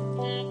me.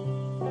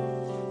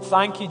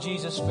 Thank you,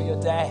 Jesus, for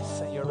your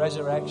death and your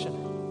resurrection.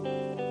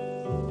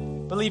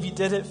 I believe you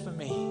did it for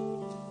me.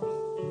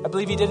 I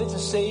believe you did it to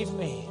save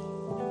me.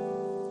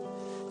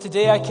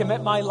 Today I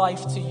commit my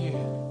life to you.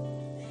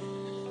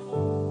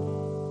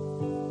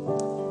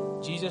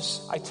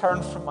 Jesus, I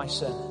turn from my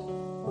sin.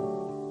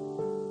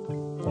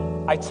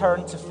 I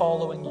turn to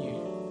following you.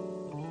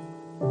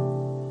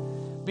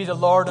 Be the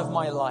Lord of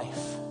my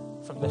life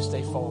from this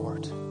day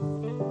forward.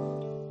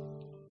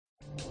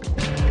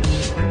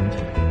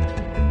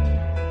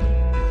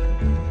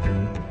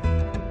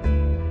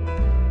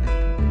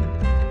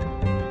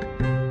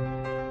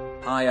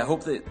 Hi, I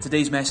hope that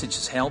today's message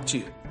has helped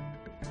you.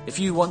 If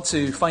you want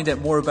to find out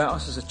more about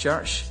us as a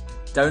church,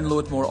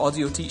 download more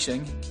audio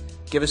teaching,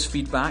 give us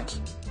feedback,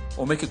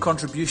 or make a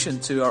contribution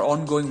to our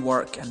ongoing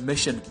work and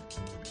mission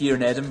here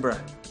in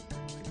Edinburgh,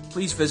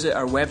 please visit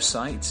our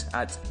website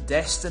at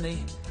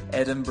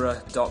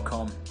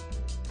destinyedinburgh.com.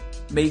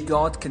 May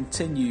God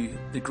continue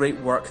the great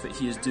work that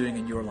He is doing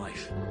in your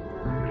life.